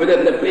out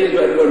whether the place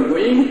where you are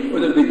going,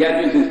 whether the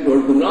Ganges is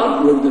towards the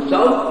north, towards the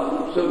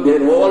south. So, they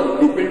are all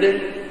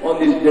dependent on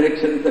these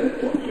directions and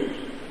pointers.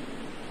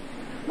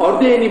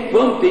 Are there any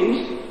firm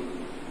things?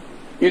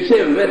 You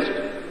say west.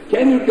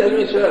 Can you tell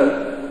me,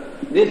 sir,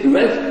 this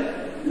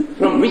west,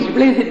 from which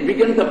place it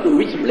begins up to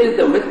which place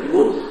the west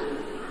goes?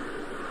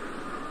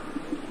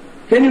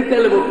 Can you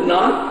tell about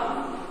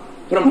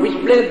north? From which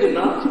place the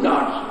north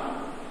starts,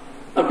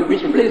 up to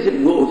which place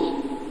it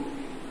goes?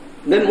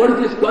 Then what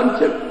is this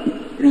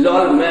concept? It is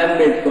all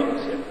man-made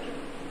concept.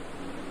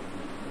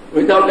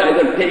 Without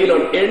either tail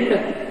or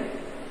end,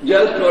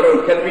 just for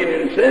our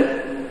convenience,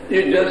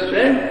 you just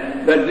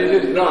said that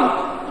this is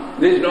north.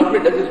 This is not me,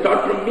 does it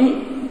start from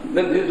me?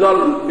 Then this is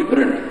all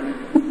different.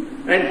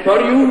 And for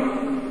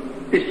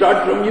you, it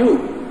starts from you.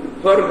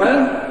 For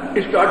her,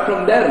 it starts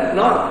from there,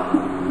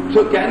 north.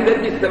 So can there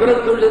be several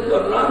sources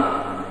or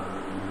not?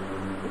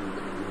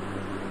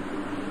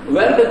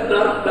 Where does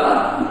north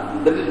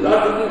start? Does it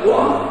start from this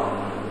wall?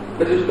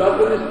 Does it start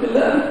from this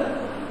pillar?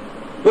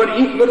 For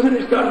each person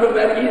it starts from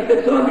where he is,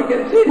 that's all you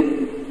can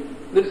see.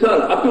 That's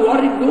all. Up to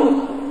what it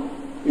goes,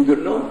 you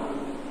don't know.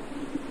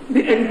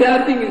 The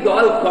entire thing is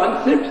all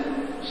concepts.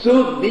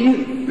 So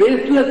these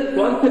baseless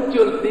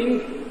conceptual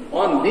things,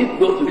 on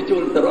those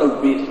rituals are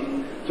all based.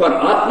 For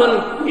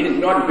Atman, it is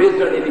not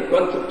based on any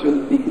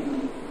conceptual things.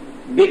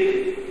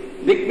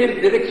 Dik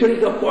means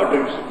directions of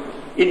waters.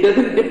 It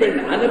doesn't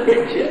depend.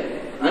 Anapeksha.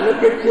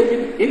 Anapeksha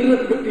means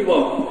irrespective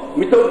of,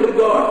 without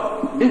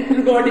regard,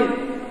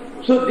 disregarding.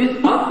 So this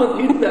Atma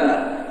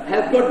Tirtha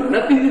has got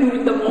nothing to do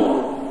with them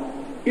all.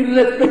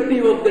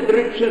 Irrespective of the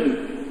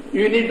direction.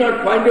 You need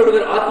not find out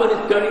whether Atman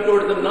is turning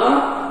towards the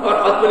north or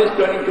Atman is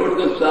turning towards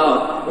the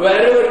south.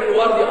 Wherever you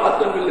are, the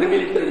Atman will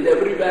reveal itself. It is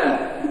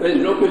everywhere. There is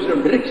no question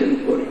of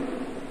direction for it.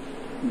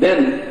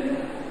 Then,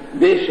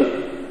 Desha,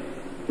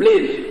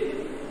 place.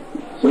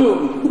 So,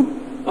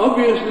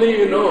 obviously,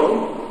 you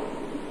know,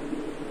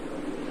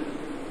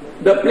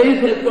 the place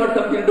has got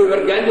something to do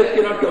where Ganges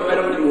cannot come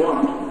wherever you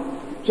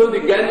want. So the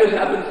Ganges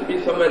happens to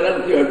be somewhere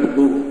else you have to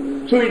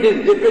go. So it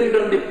is dependent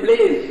on the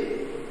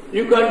place.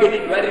 You can't get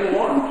it where you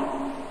want.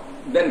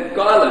 Then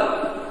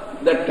Kala,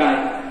 the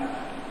time.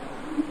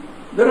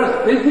 There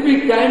are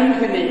specific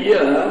times in a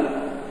year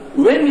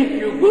when if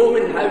you go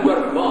and have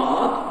your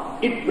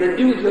bath, it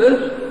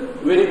produces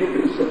very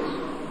good results.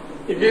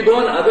 If you go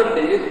on other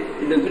days,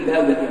 it doesn't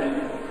have that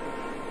time.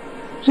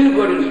 See,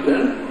 for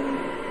instance,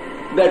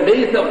 the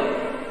days of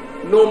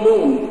no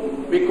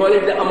moon, we call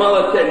it the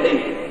Amavasya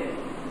day,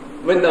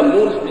 when the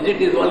moon's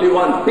visit is only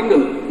one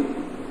single.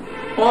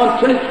 On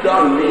such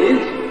dark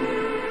days,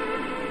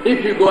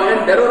 if you go,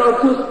 and there are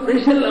also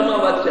special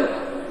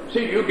Amavasyas. So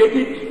you get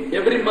it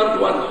every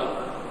month once.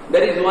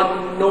 There is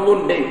one no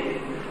moon day.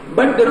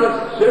 But there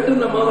are certain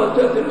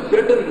Amavasyas in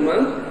certain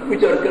months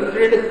which are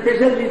considered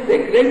especially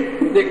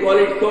sacred. They call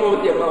it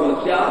Somavati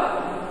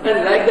Amavasya.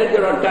 And like that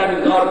there are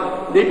times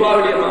or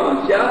Deepavali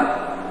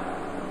Amavasya.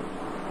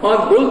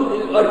 On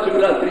those or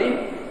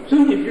Sivaratri.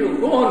 So if you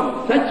go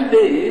on such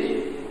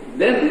days,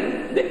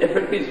 then the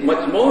effect is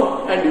much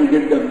more and you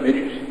get the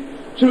merits.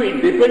 So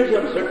it depends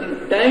on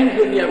certain times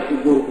when you have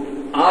to go.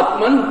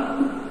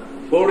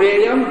 Atman, 4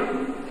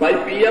 a.m.,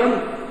 5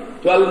 p.m.,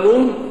 12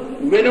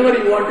 noon, whenever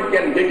you want you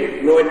can get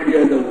it, provided you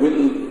have the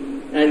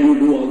will and you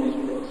do all this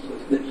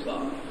process, that's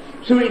all.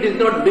 So it is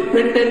not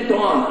dependent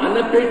on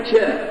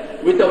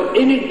anapeksha, without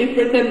any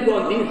dependence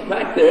on these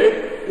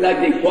factors like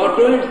the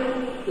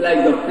quarters,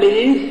 like the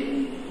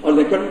place or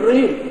the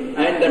country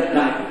and the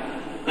time.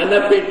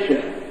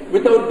 Anapeksha,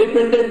 without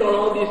dependent on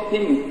all these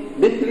things,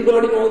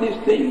 disregarding all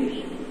these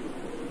things.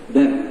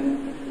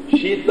 Then,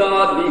 Shita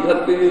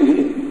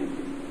Dihati.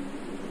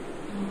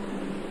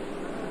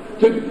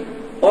 So,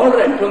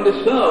 alright, from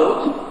the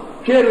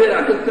south, here we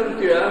are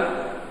accustomed to a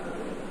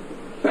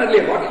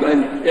fairly hot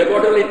climate. We have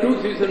got only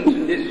 2 seasons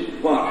in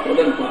this part,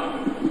 southern part.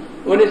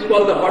 One is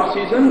called the hot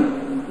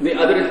season, the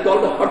other is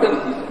called the hotter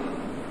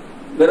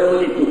season. There are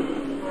only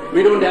 2.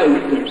 We don't have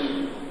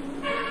winters.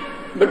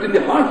 But in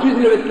the hot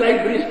season, if a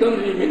slight breeze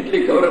comes, we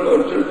immediately cover up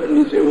ourselves and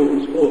we say, oh,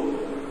 it's cold.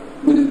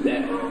 This is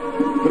that.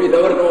 We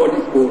never know what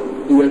is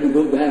cold. You have to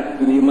go back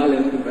to the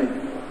Himalayas to find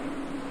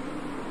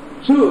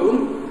it. So,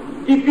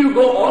 if you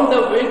go all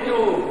the way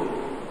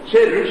to,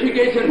 say,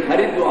 Rishikesh and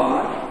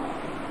Haridwar,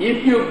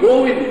 if you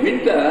go in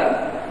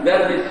winter, there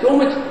will be so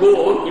much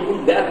cold, you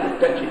won't dare to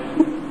touch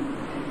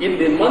it. In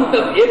the month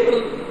of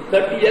April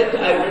 30th,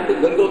 I went to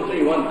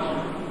Gangotri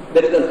once.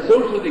 There is a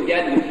source of the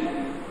Ganges.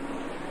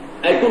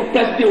 I could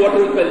touch the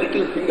water with my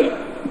little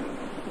finger.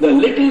 The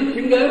little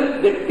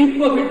finger, the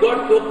tip of it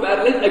got so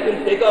paralyzed, I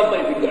couldn't take off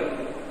my finger.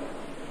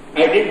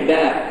 I didn't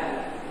dare.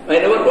 I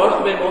never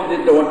washed my mouth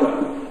with the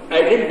water.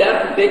 I didn't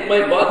dare to take my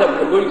bath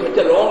after going such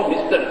a long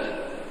distance.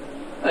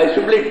 I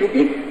simply took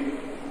it.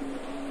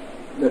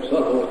 That's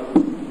all over.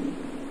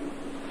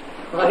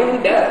 I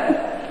didn't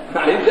dare.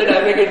 I said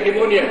I may get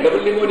pneumonia,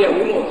 double pneumonia,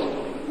 who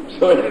knows?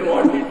 So I didn't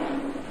want it.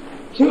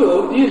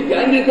 So these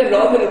Ganges and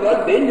all that are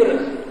not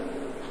dangerous.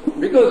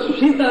 Because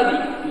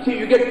Shitadi, you see,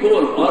 you get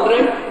cold,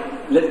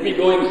 alright, let me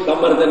go in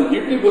summer, then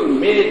beautiful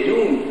May,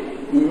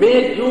 June.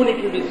 May, June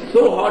it will be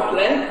so hot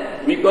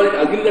land, we call it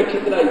Agni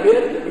Nakshatra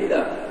here,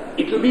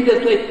 it will be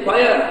just like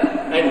fire.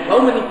 And how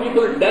many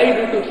people die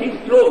due to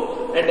heat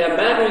stroke? And a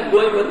man who is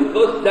going for the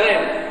first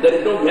time, there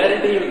is no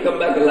guarantee he will come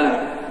back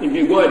alive. If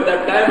you go at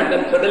that time and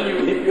then suddenly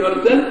you hit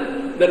yourself,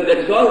 then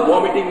that's all,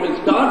 vomiting will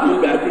start, you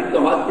will be admitted to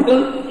the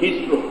hospital,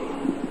 heat stroke.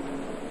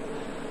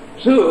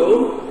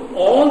 So,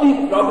 all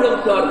these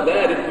problems are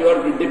there if you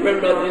are to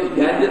depend on these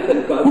Ganges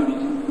and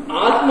Kaviris.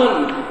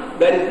 Atman,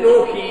 there is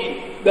no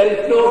heat, there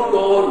is no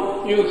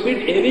cold. You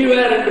sit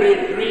anywhere under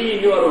a tree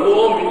in your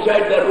home,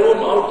 inside the room,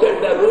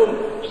 outside the room,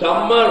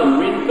 summer,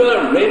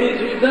 winter, rainy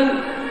season,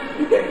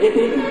 you can get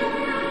in.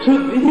 So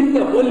this is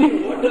the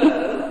holy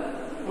water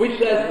which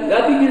has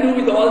nothing to do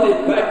with all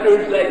these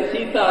factors like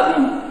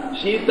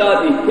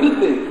Shitadi,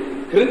 Kriti.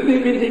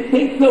 Kriti means it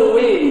takes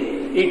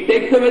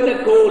away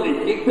the cold,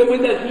 it takes away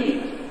the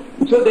heat.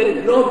 So there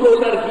is no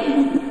cold or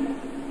heat.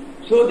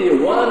 So the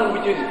one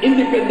which is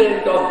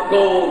independent of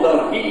cold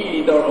or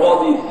heat or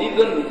all these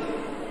seasons,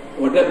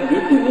 what a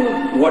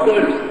beautiful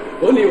waters,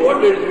 holy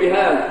waters we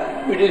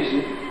have. It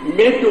is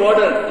made to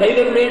order,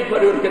 tailor-made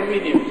for your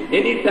convenience,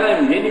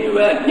 anytime,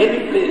 anywhere,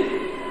 any place.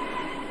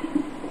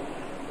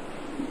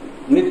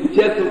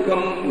 Nitya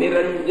Sukham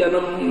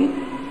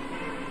Niranjanam.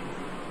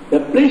 The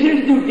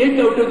pleasures you get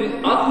out of this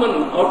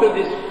Atman, out of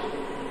this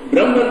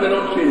Brahman, when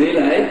once you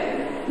realize,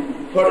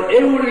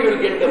 forever you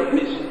will get the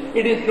bliss.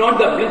 It is not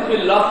the bliss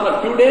will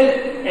last for 2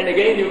 days and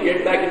again you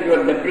get back into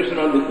your depression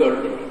on the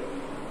third day.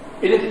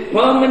 It is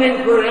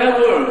permanent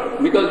forever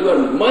because you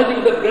are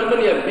merged with the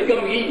Brahman, you have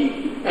become He,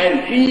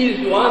 and He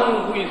is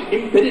one who is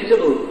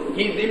imperishable,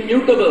 He is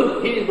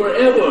immutable, He is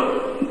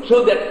forever.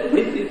 So that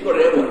bliss is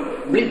forever.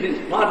 Bliss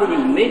is part of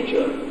His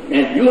nature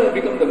and you have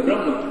become the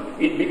Brahman.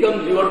 It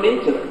becomes your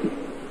nature.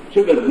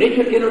 So your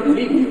nature cannot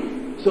leave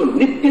you. So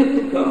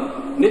Nitya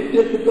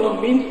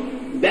Sukham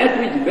means that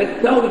which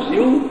bestows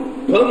you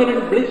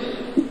permanent bliss,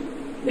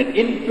 that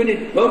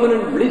infinite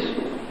permanent bliss.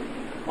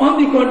 On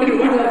the contrary,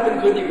 what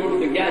happens when you go to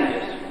the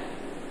Ganges?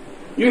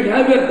 You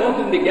have your bath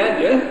in the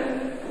Ganges,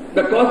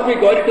 the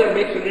cosmic orator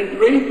makes an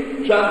entry,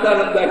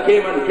 Shantananda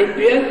came on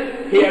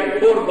 20th, he had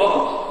 4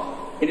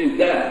 baths, it is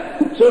there.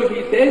 So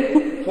he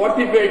says,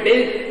 45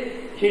 days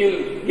he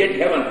will get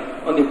heaven.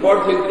 On the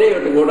 46th day you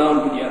have to go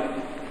down to the earth.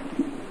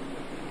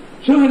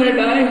 So when I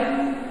die,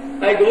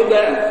 I go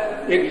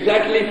there,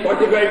 exactly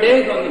 45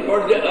 days, on the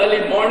 40th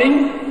early morning,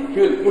 he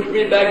will push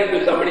me back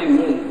into somebody's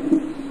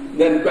womb.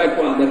 Then that's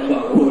all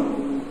over.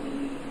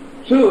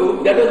 So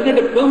that was not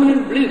a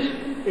permanent bliss.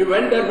 You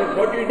went there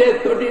for 40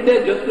 days, 30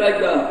 days, just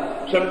like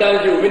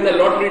sometimes you win a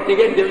lottery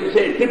ticket, they will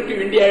say trip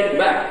to India and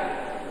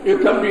back. You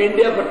come to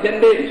India for 10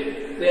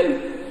 days, they'll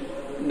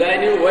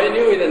dine you, wine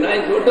you in a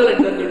nice hotel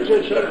and then they'll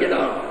say, sure, get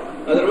out.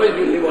 Otherwise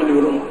you live on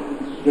your own.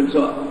 That's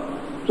all.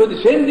 So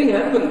the same thing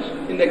happens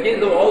in the case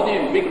of all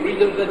these big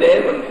regions of the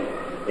heavens.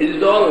 It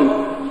is all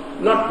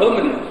not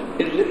permanent.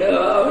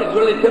 It's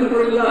only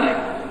temporary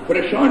life for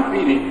a short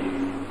period.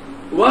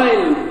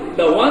 While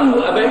the one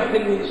who abides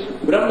in his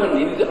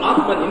Brahman, in his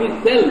Atman, in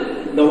his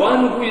self, the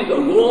one who is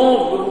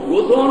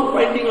goes on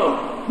finding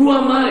out, who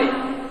am I?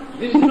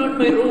 This is not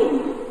my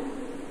role.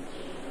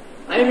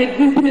 I am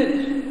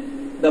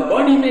existence. The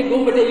body may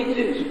go but I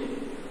exist.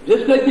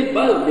 Just like the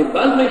bulb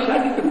may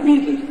shut into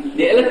pieces.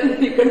 The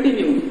electricity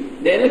continues.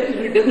 The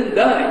electricity doesn't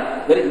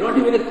die. There is not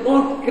even a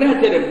small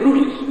scratch or a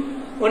bruise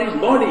on his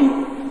body.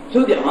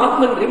 So the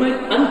Atman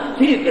remains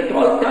unscathed at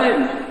all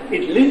times.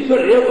 It lives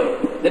forever.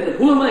 Then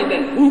who am I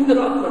then? Who is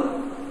the Atman?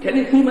 Can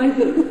I see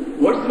myself?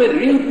 What's my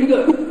real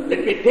figure?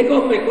 Let me take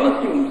off my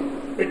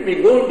costumes. Let me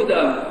go into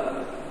the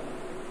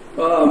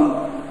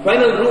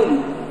final room.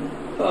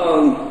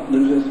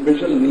 There is a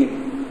special name.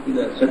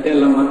 The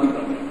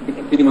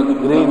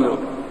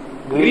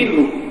green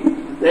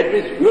room. Let me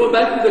go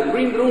back to the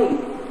green room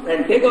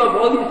and take off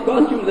all these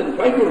costumes and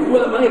find out who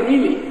am I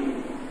really?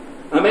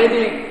 Am I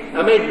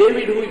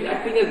David who is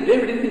acting as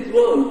David in this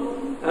world?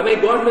 Am I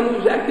Godman who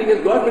is acting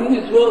as Godman in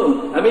this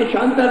world? Am I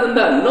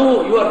Shantananda?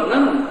 No, you are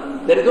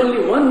none. There is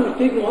only one who is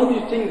taking all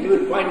these things, you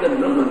will find that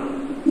Brahman.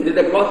 It is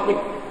the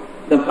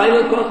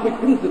final cosmic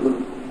principle.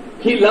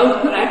 He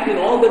loves to act in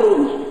all the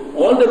roles.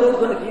 All the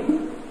roles are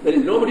him. There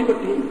is nobody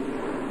but him.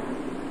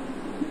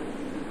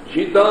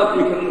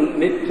 Shitatikam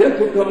Nitya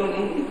Sukham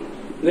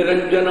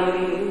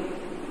Niranjanam.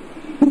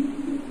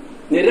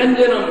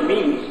 Niranjanam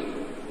means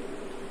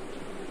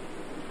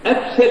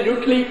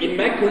absolutely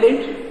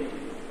immaculate,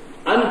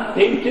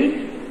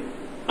 untainted,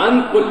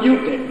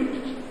 unpolluted.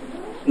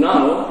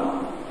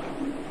 Now,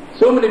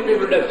 so many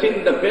people have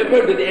seen the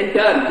paper that the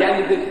entire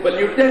Ganges is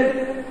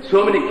polluted,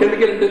 so many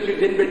chemical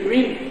industries in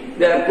between,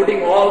 they are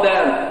putting all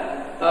their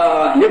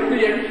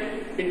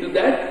effluents into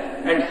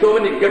that, and so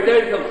many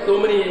gutters of so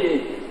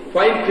many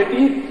fine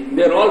cities,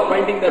 they are all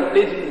finding their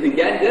place in the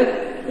Ganges.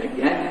 The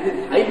Ganges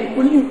is highly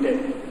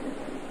polluted.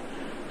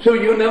 So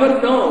you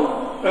never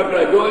know,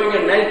 after going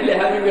and nicely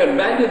having your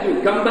badges,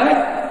 you come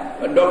back,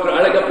 Dr.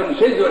 Alagappan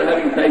says you are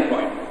having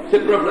typhoid.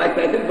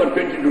 Ciprofloxacin for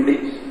 22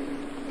 days.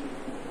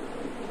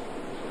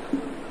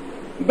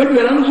 But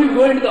once you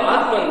go into the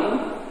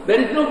Atman,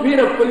 there is no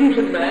fear of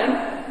pollution,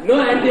 man. No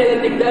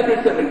anti-allergic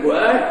tablets are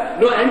required.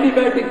 No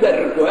antibiotics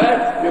are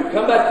required. You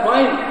come back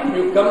fine.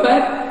 You come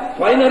back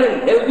finer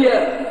and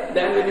healthier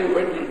than when you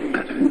went into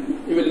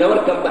it. You will never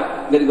come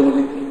back. That is the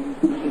only thing.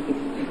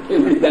 You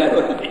will be there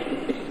only.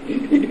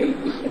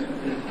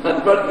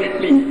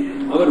 Unfortunately,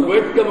 our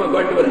words come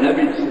according to our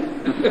habits.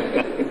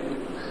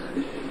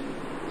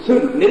 So,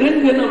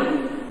 Niranjanam,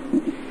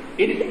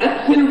 it is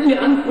absolutely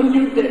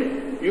unpolluted.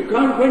 You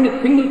can't find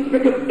a single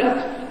speck of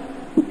dust.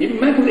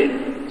 Immaculate.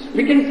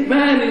 Spick and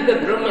span is the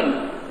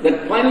Brahman,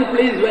 that final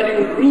place where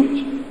you will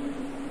reach.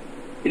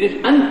 It is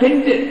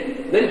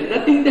untainted. There is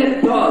nothing there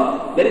at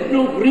all. There is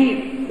no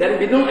greed. There will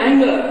be no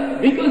anger.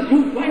 Because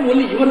you find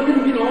only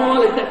yourself in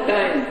all at that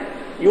time.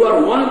 You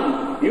are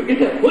one. You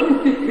get a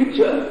holistic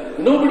picture.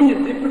 Nobody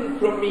is different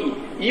from me.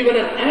 Even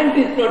an ant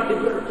is not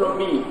different from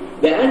me.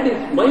 The ant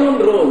is my own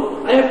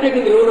role. I have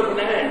taken the role of an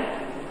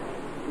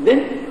ant. Then,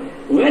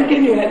 where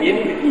can you have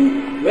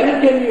enmity?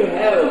 Where can you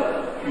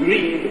have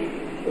greed?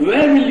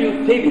 Where will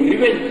you take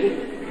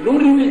revenge? No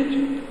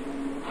revenge.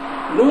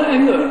 No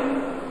anger.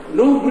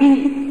 No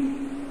greed.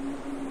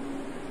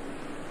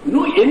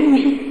 No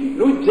envy.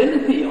 No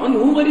jealousy. On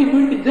whom are you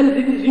going to be jealous?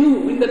 It is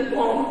you in that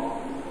form.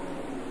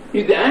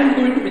 Is the ant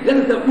going to be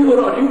jealous of you,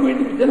 or are you going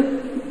to be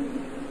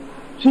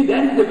jealous? See,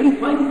 that is a very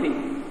fine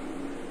thing.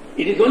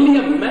 It is only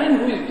a man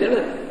who is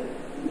jealous.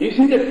 You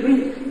see the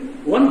trees.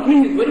 One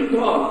tree is very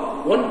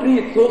tall. One tree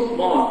is so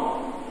small.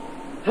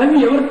 Have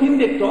you ever seen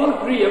the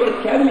tall tree ever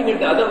cavilling at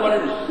the other one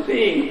and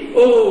saying,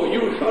 "Oh,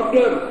 you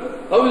shorter,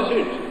 how is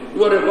it?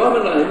 You are a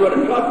vamana, you are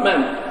a short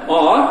man."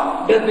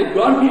 Or does the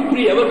dwarfy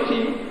tree ever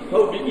see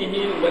how big he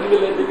is, when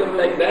will I become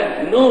like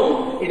that?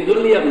 No, it is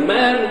only a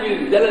man who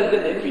is jealous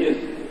and envious.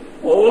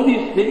 All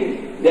these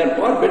things, they are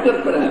far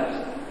better perhaps.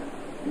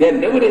 They are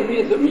never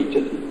envious of each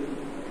other.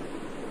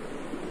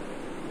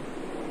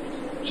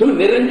 So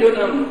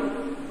Niranjanam,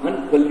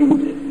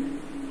 unpolluted.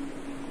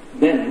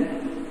 Then,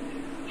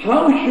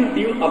 how should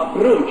you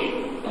approach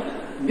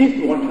this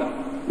water?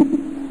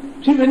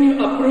 See, when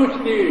you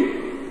approach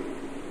the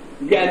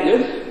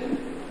Ganges,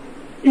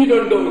 you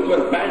don't go with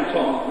your pants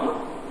on. Huh?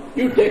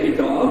 You take it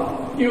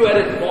off, you wear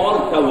a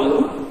small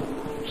towel.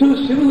 So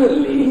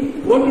similarly,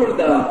 what are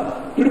the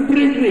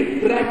preparatory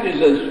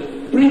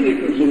practices,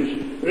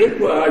 prerequisites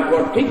required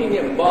for taking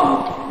a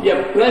bath,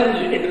 a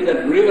plunge into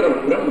that river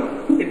of Brahma,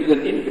 into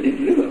that infinite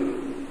river?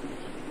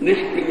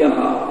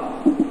 Nishkriyaha.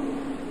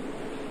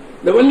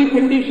 The only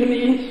condition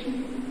is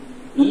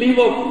leave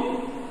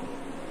off.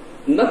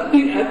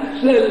 Nothing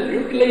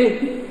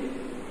absolutely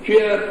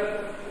here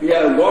we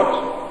have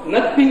got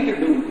nothing to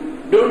do.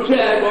 Don't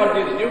say, I got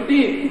this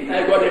duty,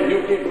 I got a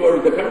duty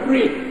towards the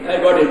country, I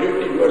got a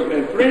duty towards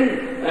my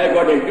friend, I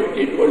got a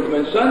duty towards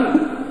my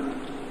son.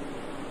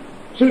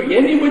 So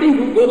anybody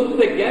who goes to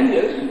the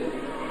Ganges,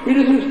 he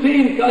doesn't stay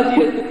in Kashi,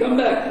 he has to come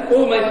back.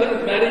 Oh, my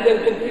son's marriage has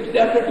been fixed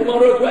after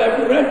tomorrow, so I have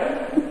to rest.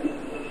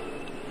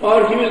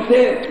 Or he will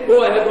say,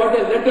 oh, I have got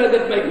a letter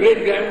that my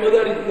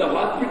great-grandmother is in the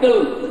hospital,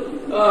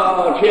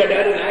 she had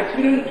an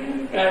accident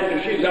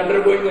and she is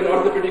undergoing an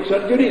orthopedic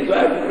surgery, so I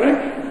have to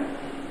rest.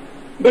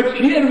 But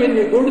here when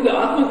you go to the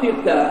Atma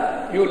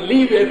Tirtha, you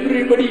leave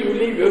everybody, you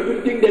leave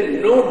everything, there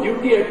is no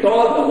duty at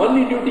all. The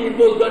only duty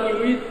imposed on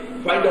you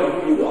is find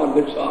out who you are,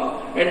 that's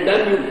all. And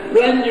then you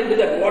plunge into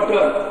that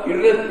water,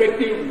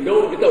 irrespective,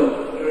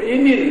 without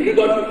any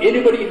regard to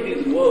anybody in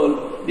this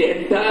world.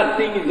 The entire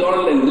thing is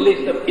all a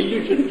list of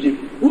illusionship.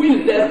 Who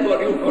is there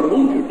for you? For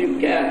whom should you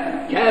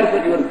care? Care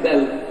for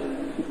yourself.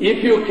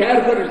 If you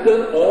care for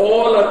yourself,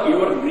 all are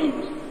your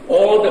dreams.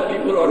 All the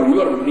people are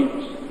your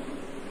dreams.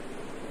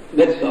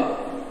 That's all.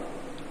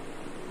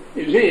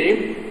 You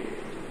see,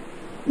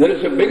 there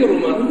is a beggar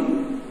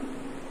woman.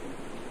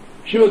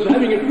 She was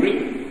having a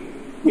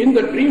dream. In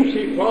the dream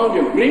she found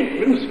a great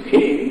prince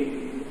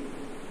came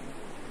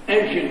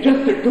and she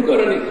just took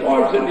her on his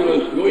horse and he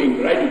was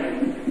going,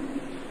 riding.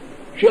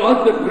 She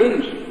asked the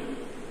prince,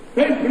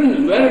 "Hey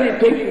prince, where are you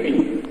taking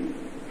me?"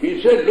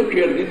 He said, "Look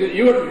here, this is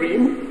your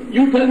dream.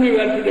 You tell me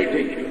where should I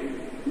take you.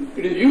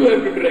 It is you who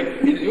have to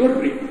direct. It is your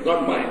dream,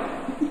 not mine."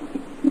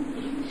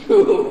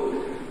 So,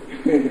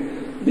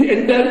 the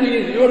entire thing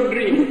is your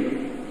dream.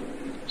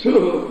 So,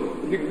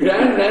 the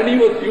grand nanny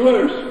was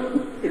yours.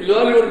 It is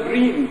all your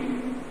dream.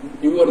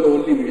 You are the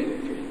only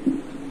reality.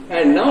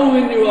 And now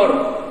when you are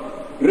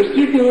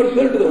restricting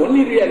yourself to the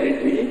only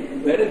reality,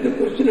 where is the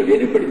question of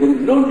anybody? There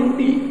is no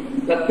duty.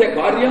 Satya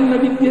karyam na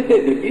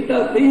vidyate. The Gita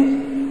says,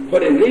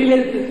 for a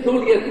realized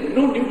soul, he has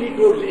no duty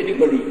towards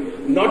anybody.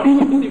 Not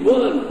even to the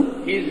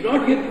world. He is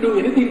not here to do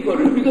anything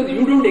for you because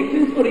you don't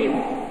exist for him.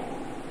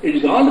 It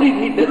is already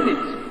he does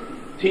it.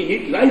 See,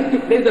 he tries to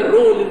play the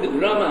role in the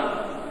drama.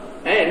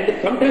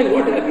 And sometimes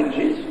what happens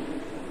is,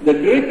 the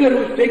director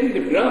who is taking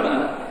the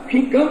drama,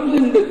 he comes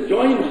and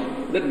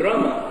joins the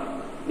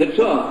drama. That's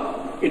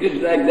all. It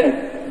is like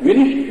that.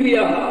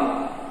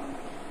 Vinishkriyaha.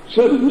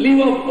 So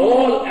leave off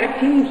all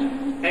actions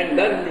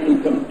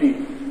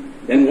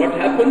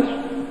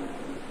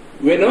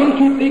When one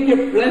should take a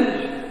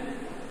plunge,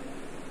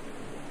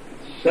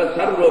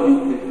 sarva,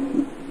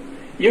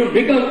 you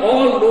become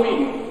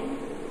all-knowing.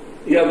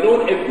 You have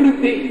known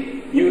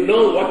everything. You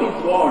know what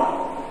is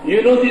what.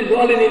 You know this is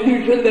all an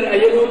illusion that I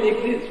alone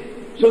exist.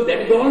 So that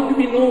is all to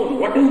be known.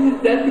 What else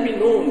is there to be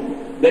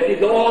known? That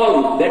is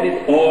all. That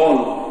is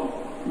all.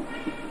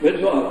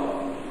 That's all.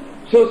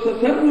 So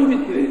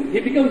sarva, he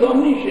becomes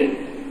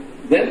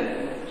omniscient.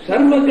 Then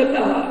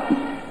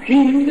sarvagataha, he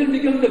himself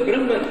becomes the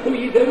Brahman. So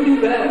he is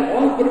everywhere,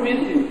 all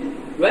pervasive.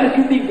 Where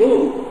should he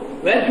go?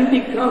 Where should he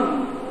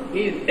come?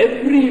 He is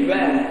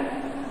everywhere.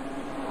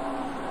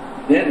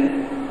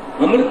 Then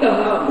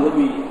amritaha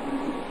bhavi.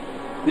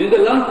 This is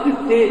the last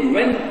stage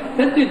when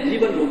such a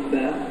Jivan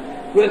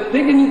Mukta who has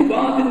taken his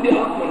bath in the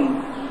Atman,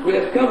 who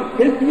has come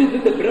face to face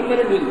with the Brahman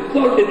and who is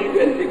dissolved in it, who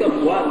has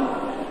become one.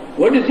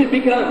 What does he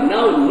become?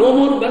 Now no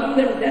more birth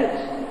and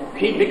death.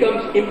 He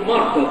becomes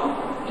immortal.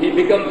 He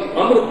becomes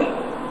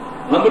Amrita.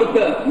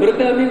 Amrita,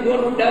 Mrita means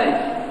one who dies.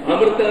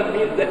 Amrita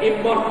means the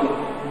immortal.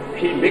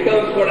 He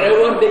becomes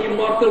forever the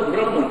immortal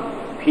Brahman.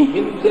 He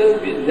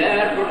himself is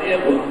there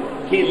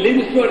forever. He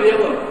lives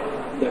forever.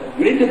 The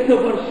greatest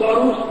of our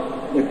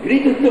sorrows, the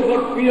greatest of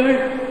our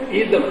fears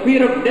is the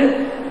fear of death.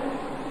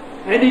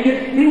 And he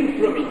gets freed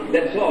from it.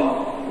 That's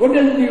all. What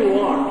else do you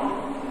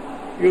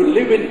want? You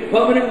live in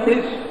permanent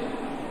bliss.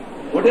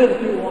 What else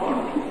do you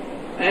want?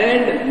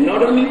 And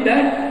not only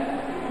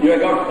that, you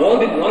have got all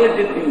the knowledge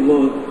in the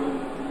world.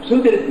 So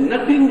there is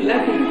nothing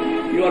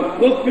lacking. You are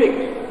perfect.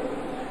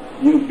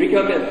 You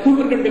become a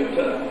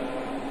superconductor.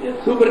 A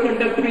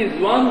superconductor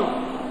is one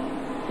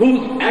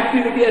whose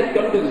activity has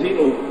come to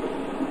zero.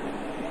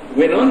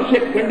 When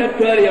on-check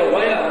conductor, a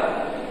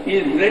wire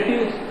is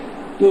reduced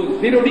to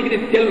 0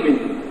 degrees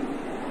Kelvin,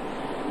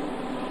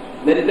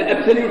 there is the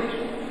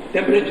absolute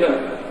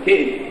temperature,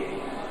 K,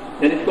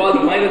 that is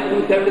called minus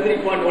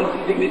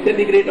 273.16 degrees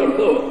centigrade or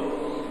so.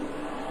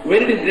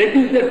 When it is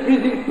reduced at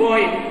freezing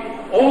point,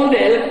 all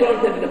the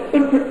electrons are in a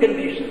perfect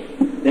condition.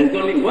 There is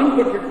only one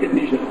perfect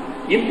condition.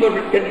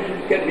 Imperfect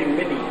conditions can be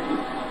many.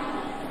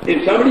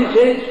 If somebody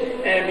says,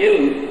 I am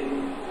ill,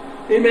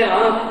 he may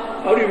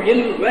ask, are you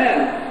ill?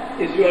 Where?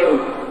 Is your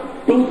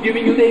tooth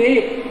giving you the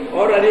ache?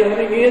 Or are you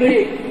having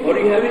earache? Or are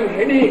you having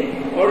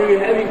headache? Or are you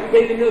having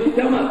pain in your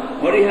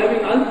stomach? Or are you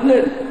having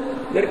ulcers?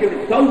 There can be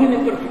 1,000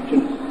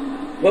 imperfections.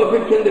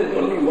 Perfection there is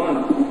only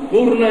one.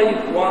 Purna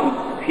is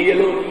one. He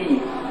alone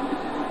is.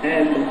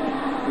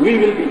 And we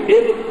will be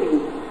able to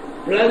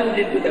plunge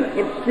into the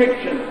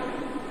perfection.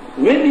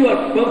 When you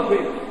are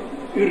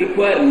perfect, you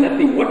require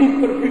nothing. What is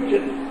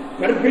perfection?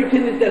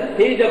 Perfection is the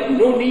stage of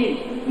no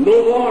need,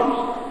 no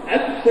wants,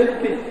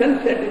 absolutely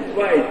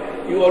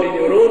self-satisfied. You are in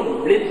your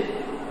own bliss.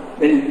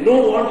 There is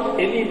no wants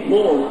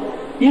anymore.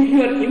 If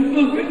you are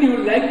imperfect, you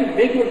would like to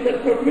make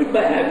yourself perfect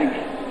by having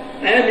it.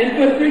 I am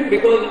imperfect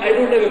because I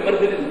don't have a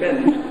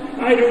Mercedes-Benz.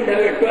 I don't have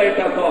a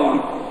Toyota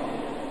car.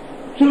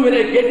 So when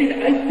I get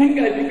it, I think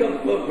I become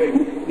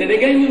perfect. Then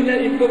again you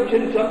have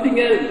imperfection, something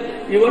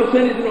else. Your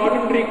son is an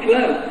ordinary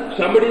clerk.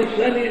 Somebody's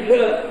son is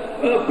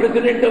a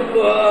president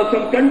of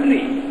some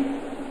country.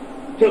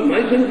 So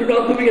my son should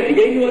also be,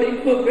 again you are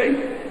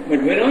imperfect.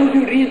 But whenever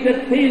you reach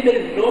that stage, there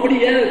is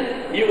nobody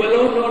else. You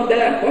alone are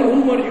there. For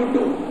whom are you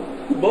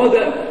to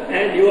bother?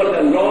 And you are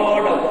the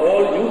Lord of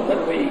all you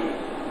survey,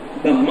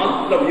 the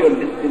master of your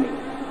destiny.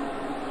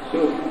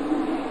 So,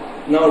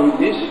 now with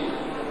this,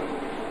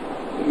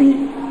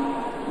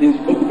 this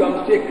book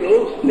comes to a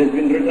close. It has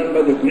been written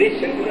by the great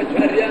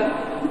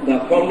Shankaracharya, the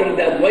founder of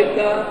the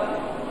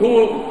Advaita,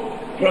 who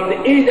from the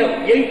age of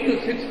 8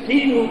 to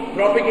 16, who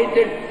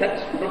propagated such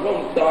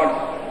profound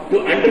thoughts. To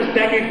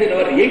understand it in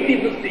our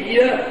 85th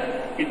year,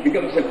 it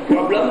becomes a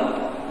problem.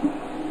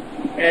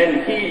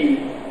 And he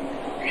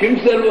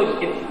himself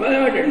was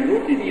inspired and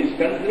wrote it. He is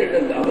considered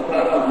as the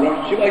avatar of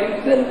Lord Shiva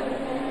himself.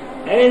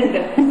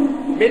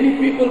 And many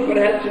people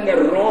perhaps in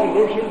the wrong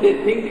notion, they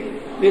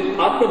think this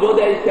Atma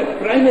Bodha is the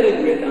primer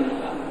in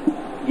Vedanta.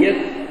 Yes,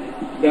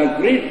 the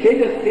great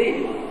sages say,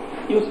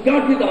 you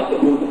start with Atma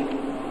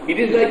Bodha. It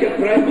is like a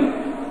primer.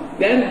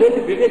 Then go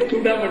to Vivek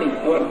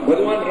Chudamani, our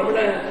Bhagavan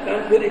Ramana has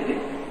translated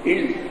it. It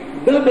is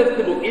the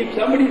best book. If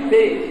somebody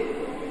says,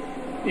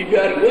 if you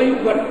are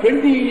going for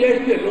 20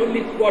 years to a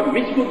lonely spot,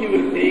 which book you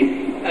will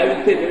take? I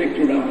will say Vivek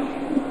Chudamani,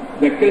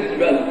 the Chris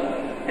well.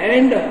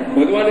 And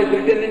Bhagavan is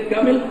written in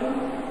Tamil,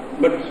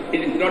 but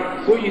it is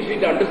not so easy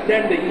to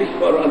understand the English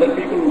for other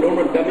people who don't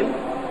know Tamil.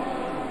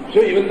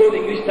 So even though the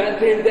English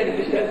translates,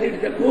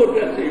 is a poor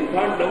translation. You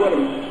can't never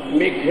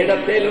make head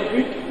or tail of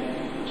it.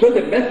 So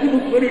the best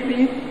book for it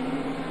is,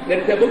 there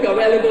is a book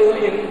available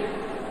in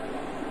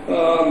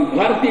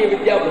Bharatiya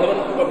Vidya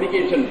Bhavan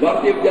publication.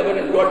 Bharatiya Vidya Bhavan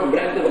has got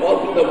branches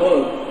all through the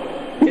world,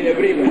 in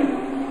everywhere.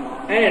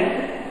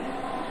 And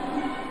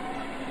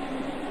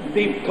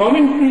the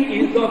commentary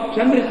is of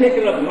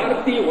Chandrasekhara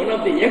Bharati, one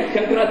of the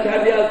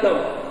ex-Shankaracharyas of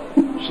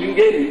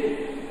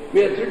Sringeri, who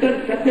has written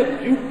such a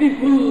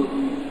beautiful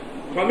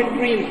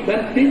commentary in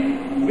Sanskrit,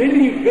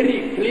 very,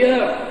 very clear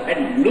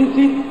and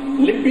lucid,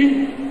 limpid,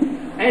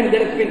 And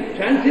that has been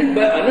translated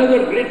by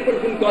another great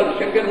person called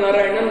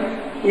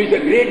Shankarananda, who is a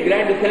great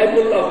grand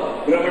disciple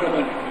of Ramana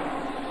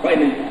Maharaj.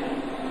 Finally.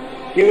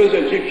 He was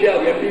a Shishya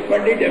of M.P.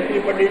 Pandit,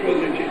 M.P. Pandit was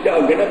a Shishya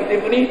of Ganapati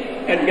Muni,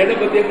 and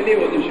Ganapati Muni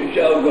was a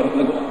Shishya of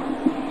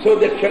Bhagwan. So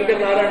that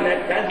Shankarananda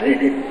had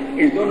translated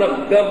is one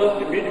of the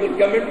most beautiful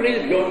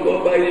commentaries. Don't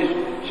go by this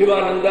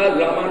Shivananda,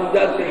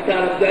 Ramananda,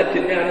 Krishnananda,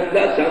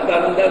 Chinmayananda,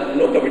 Shantananda,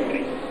 no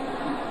commentaries.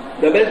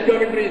 The best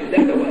commentary is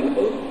that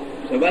available.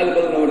 It's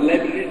available in our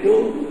library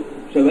too.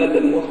 It's available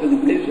in most of the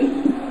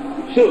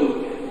places.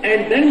 So,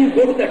 and then you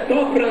go to the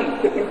top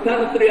ranks, the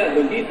Prasthanatraya,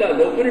 the Gita,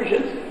 the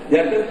Upanishads. They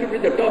are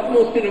considered the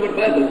topmost in our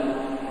Bible.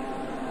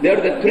 They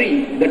are the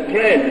three, the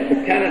triad,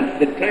 the canon,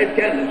 the triad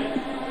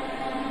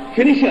canons.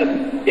 Finish up.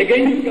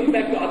 Again you come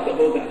back to Atma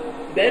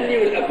Bodha. Then you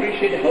will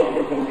appreciate how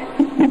profound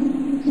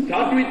it is.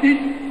 Start with it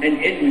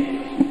and end with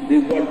it.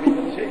 This is what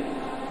people say.